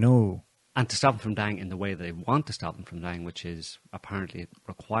now that we know. And to stop them from dying in the way they want to stop them from dying, which is apparently it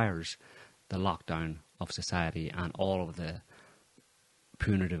requires the lockdown of society and all of the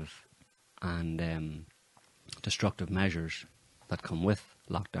punitive and destructive measures that come with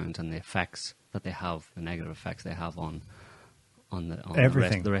lockdowns and the effects that they have, the negative effects they have on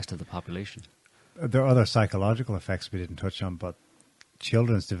everything, the rest of the population. There are other psychological effects we didn't touch on, but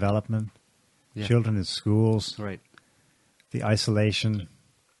children's development, children in schools, right, the isolation,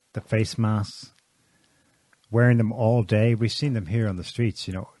 the face masks, wearing them all day. We've seen them here on the streets.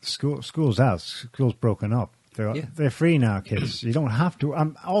 School's out, school's broken up. They're free now, kids. You don't have to.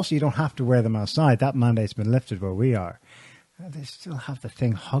 Also, you don't have to wear them outside. That mandate's been lifted where we are. They still have the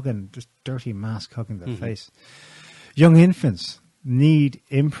thing hugging, this dirty mask hugging their face. Young infants need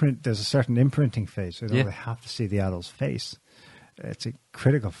imprint. There's a certain imprinting phase. They have to see the adult's face. It's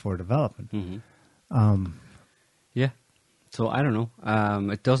critical for development. So I don't know.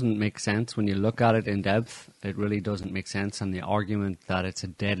 It doesn't make sense when you look at it in depth. It really doesn't make sense. And the argument that it's a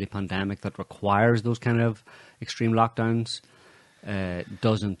deadly pandemic that requires those kind of extreme lockdowns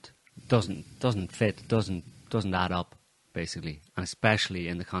doesn't fit. Doesn't add up, basically, and especially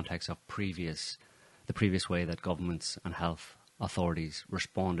in the context of the previous way that governments and health authorities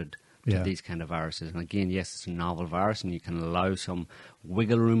responded to these kind of viruses. And again, yes, it's a novel virus, and you can allow some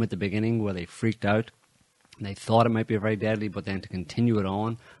wiggle room at the beginning where they freaked out. They thought it might be very deadly, but then to continue it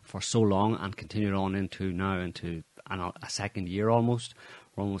on for so long and continue it on into a second year almost,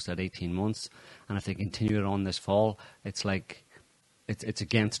 We're almost at 18 months. And if they continue it on this fall, it's like it's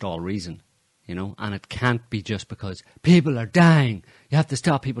against all reason, you know. And it can't be just because people are dying. You have to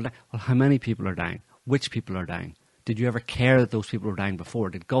stop people dying. Well, how many people are dying? Which people are dying? Did you ever care that those people were dying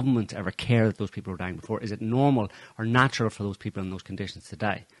before? Did governments ever care that those people were dying before? Is it normal or natural for those people in those conditions to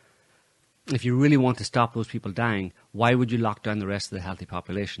die? If you really want to stop those people dying, why would you lock down the rest of the healthy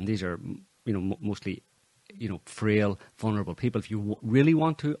population? These are, you know, mostly, you know, frail, vulnerable people. If you really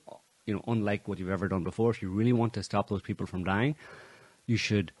want to, you know, unlike what you've ever done before, if you really want to stop those people from dying, you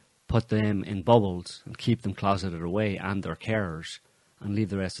should put them in bubbles and keep them closeted away and their carers and leave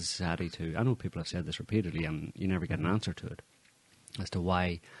the rest of society to. I know people have said this repeatedly and you never get an answer to it as to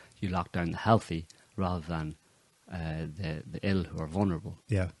why you lock down the healthy rather than the ill who are vulnerable.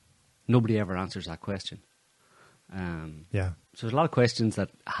 Yeah. Nobody ever answers that question. Yeah. So there's a lot of questions that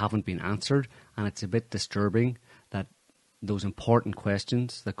haven't been answered, and it's a bit disturbing that those important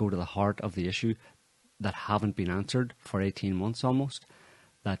questions that go to the heart of the issue that haven't been answered for 18 months almost,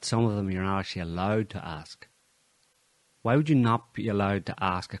 that some of them you're not actually allowed to ask. Why would you not be allowed to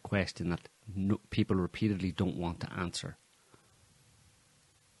ask a question that people repeatedly don't want to answer?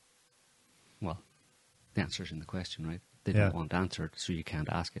 Well, the answer's in the question, right? They don't want answered, so you can't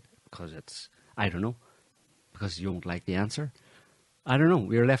ask it because it's, I don't know, because you don't like the answer. I don't know.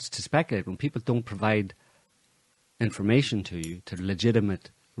 We're left to speculate. When people don't provide information to you, to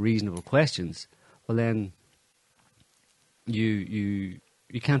legitimate, reasonable questions, well then you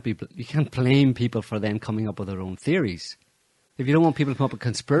can't blame people for then coming up with their own theories. If you don't want people to come up with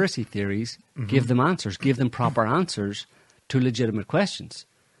conspiracy theories, give them answers, give them proper answers to legitimate questions,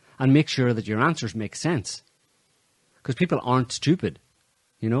 and make sure that your answers make sense. Because people aren't stupid,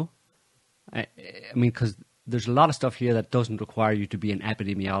 you know. I mean, because there's a lot of stuff here that doesn't require you to be an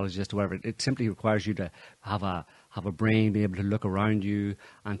epidemiologist or whatever. It simply requires you to have a brain, be able to look around you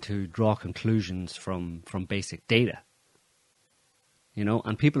and to draw conclusions from basic data. You know,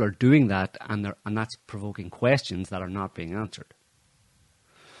 and people are doing that, and that's provoking questions that are not being answered.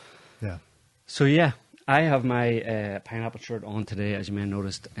 Yeah. So yeah, I have my pineapple shirt on today, as you may have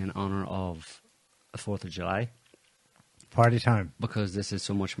noticed, in honor of the 4th of July. Party time. Because this is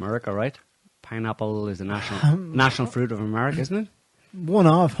so much America, right? Pineapple is the national fruit of America, isn't it? One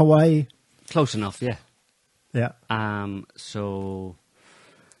of Hawaii. Close enough, yeah. Yeah. So,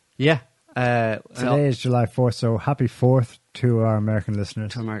 yeah. Today is July 4th, so happy 4th to our American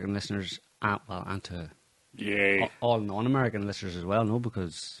listeners. To American listeners, and to Yay. all non-American listeners as well, no?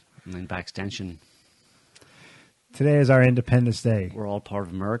 Because, I mean, by extension, Today is our Independence Day. we're all part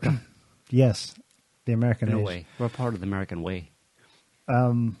of America. Yes, the American In a age. way. We're part of the American way.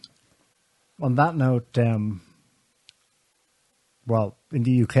 On that note, well, in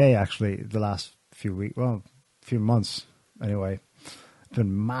the UK, actually, the last few months, anyway, there's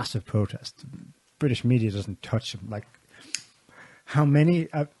been massive protests. British media doesn't touch them. Like, how many?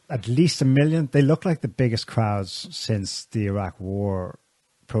 At least 1 million. They look like the biggest crowds since the Iraq War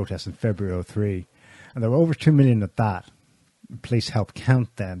protests in February '03, and there were over 2 million at that. Police help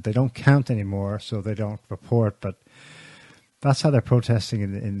count them. They don't count anymore, so they don't report. But that's how they're protesting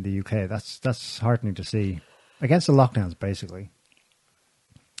in the UK. That's heartening to see. Against the lockdowns, basically.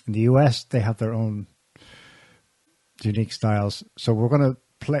 In the US, they have their own unique styles. So we're going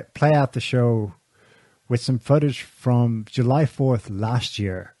to play out the show with some footage from July 4th last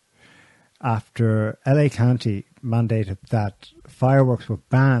year, after LA County mandated that fireworks were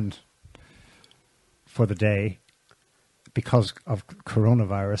banned for the day because of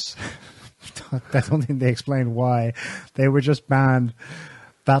coronavirus. I don't think they explained why. They were just banned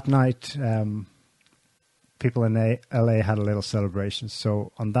that night. People in LA had a little celebration.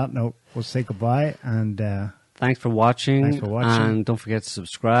 So on that note, we'll say goodbye and Thanks for watching. Thanks for watching. And don't forget to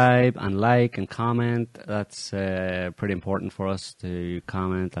subscribe and like and comment. That's pretty important for us to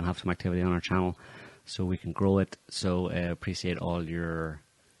comment and have some activity on our channel so we can grow it. So appreciate all your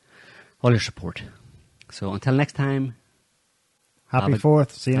support. So until next time. happy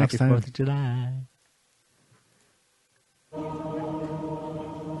 4th. See you next time. Happy 4th of July.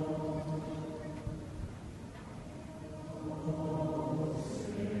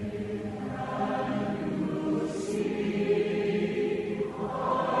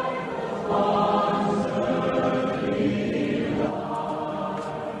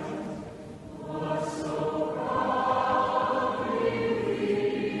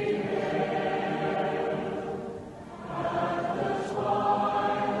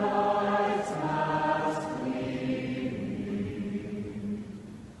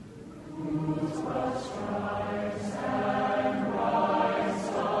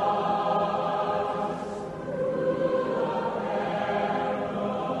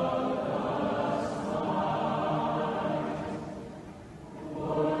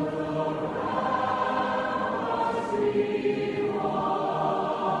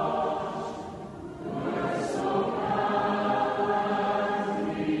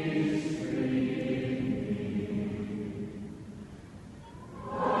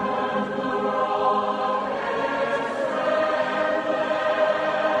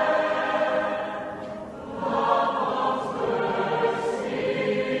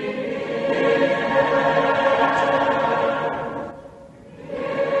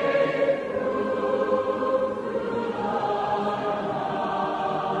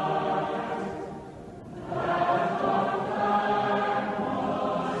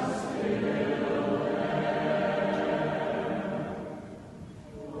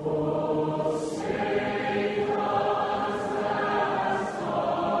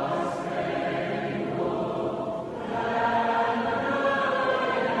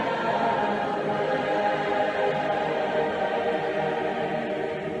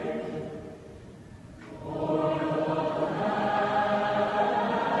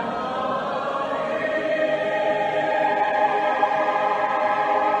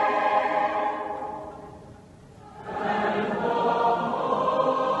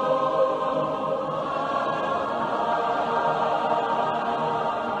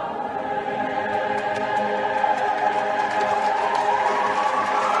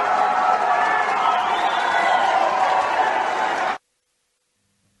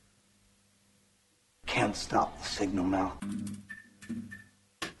 Can't stop the signal, Mel.